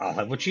 I'll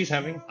have what she's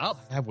having. I'll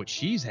have what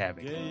she's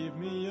having. Gave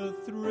me a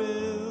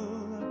thrill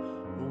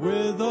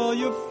with all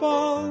your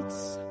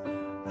faults.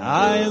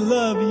 I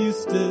love you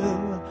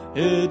still.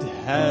 It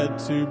had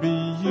to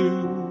be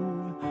you.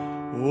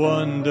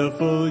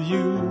 Wonderful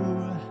you.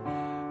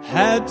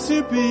 Had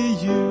to be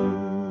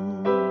you.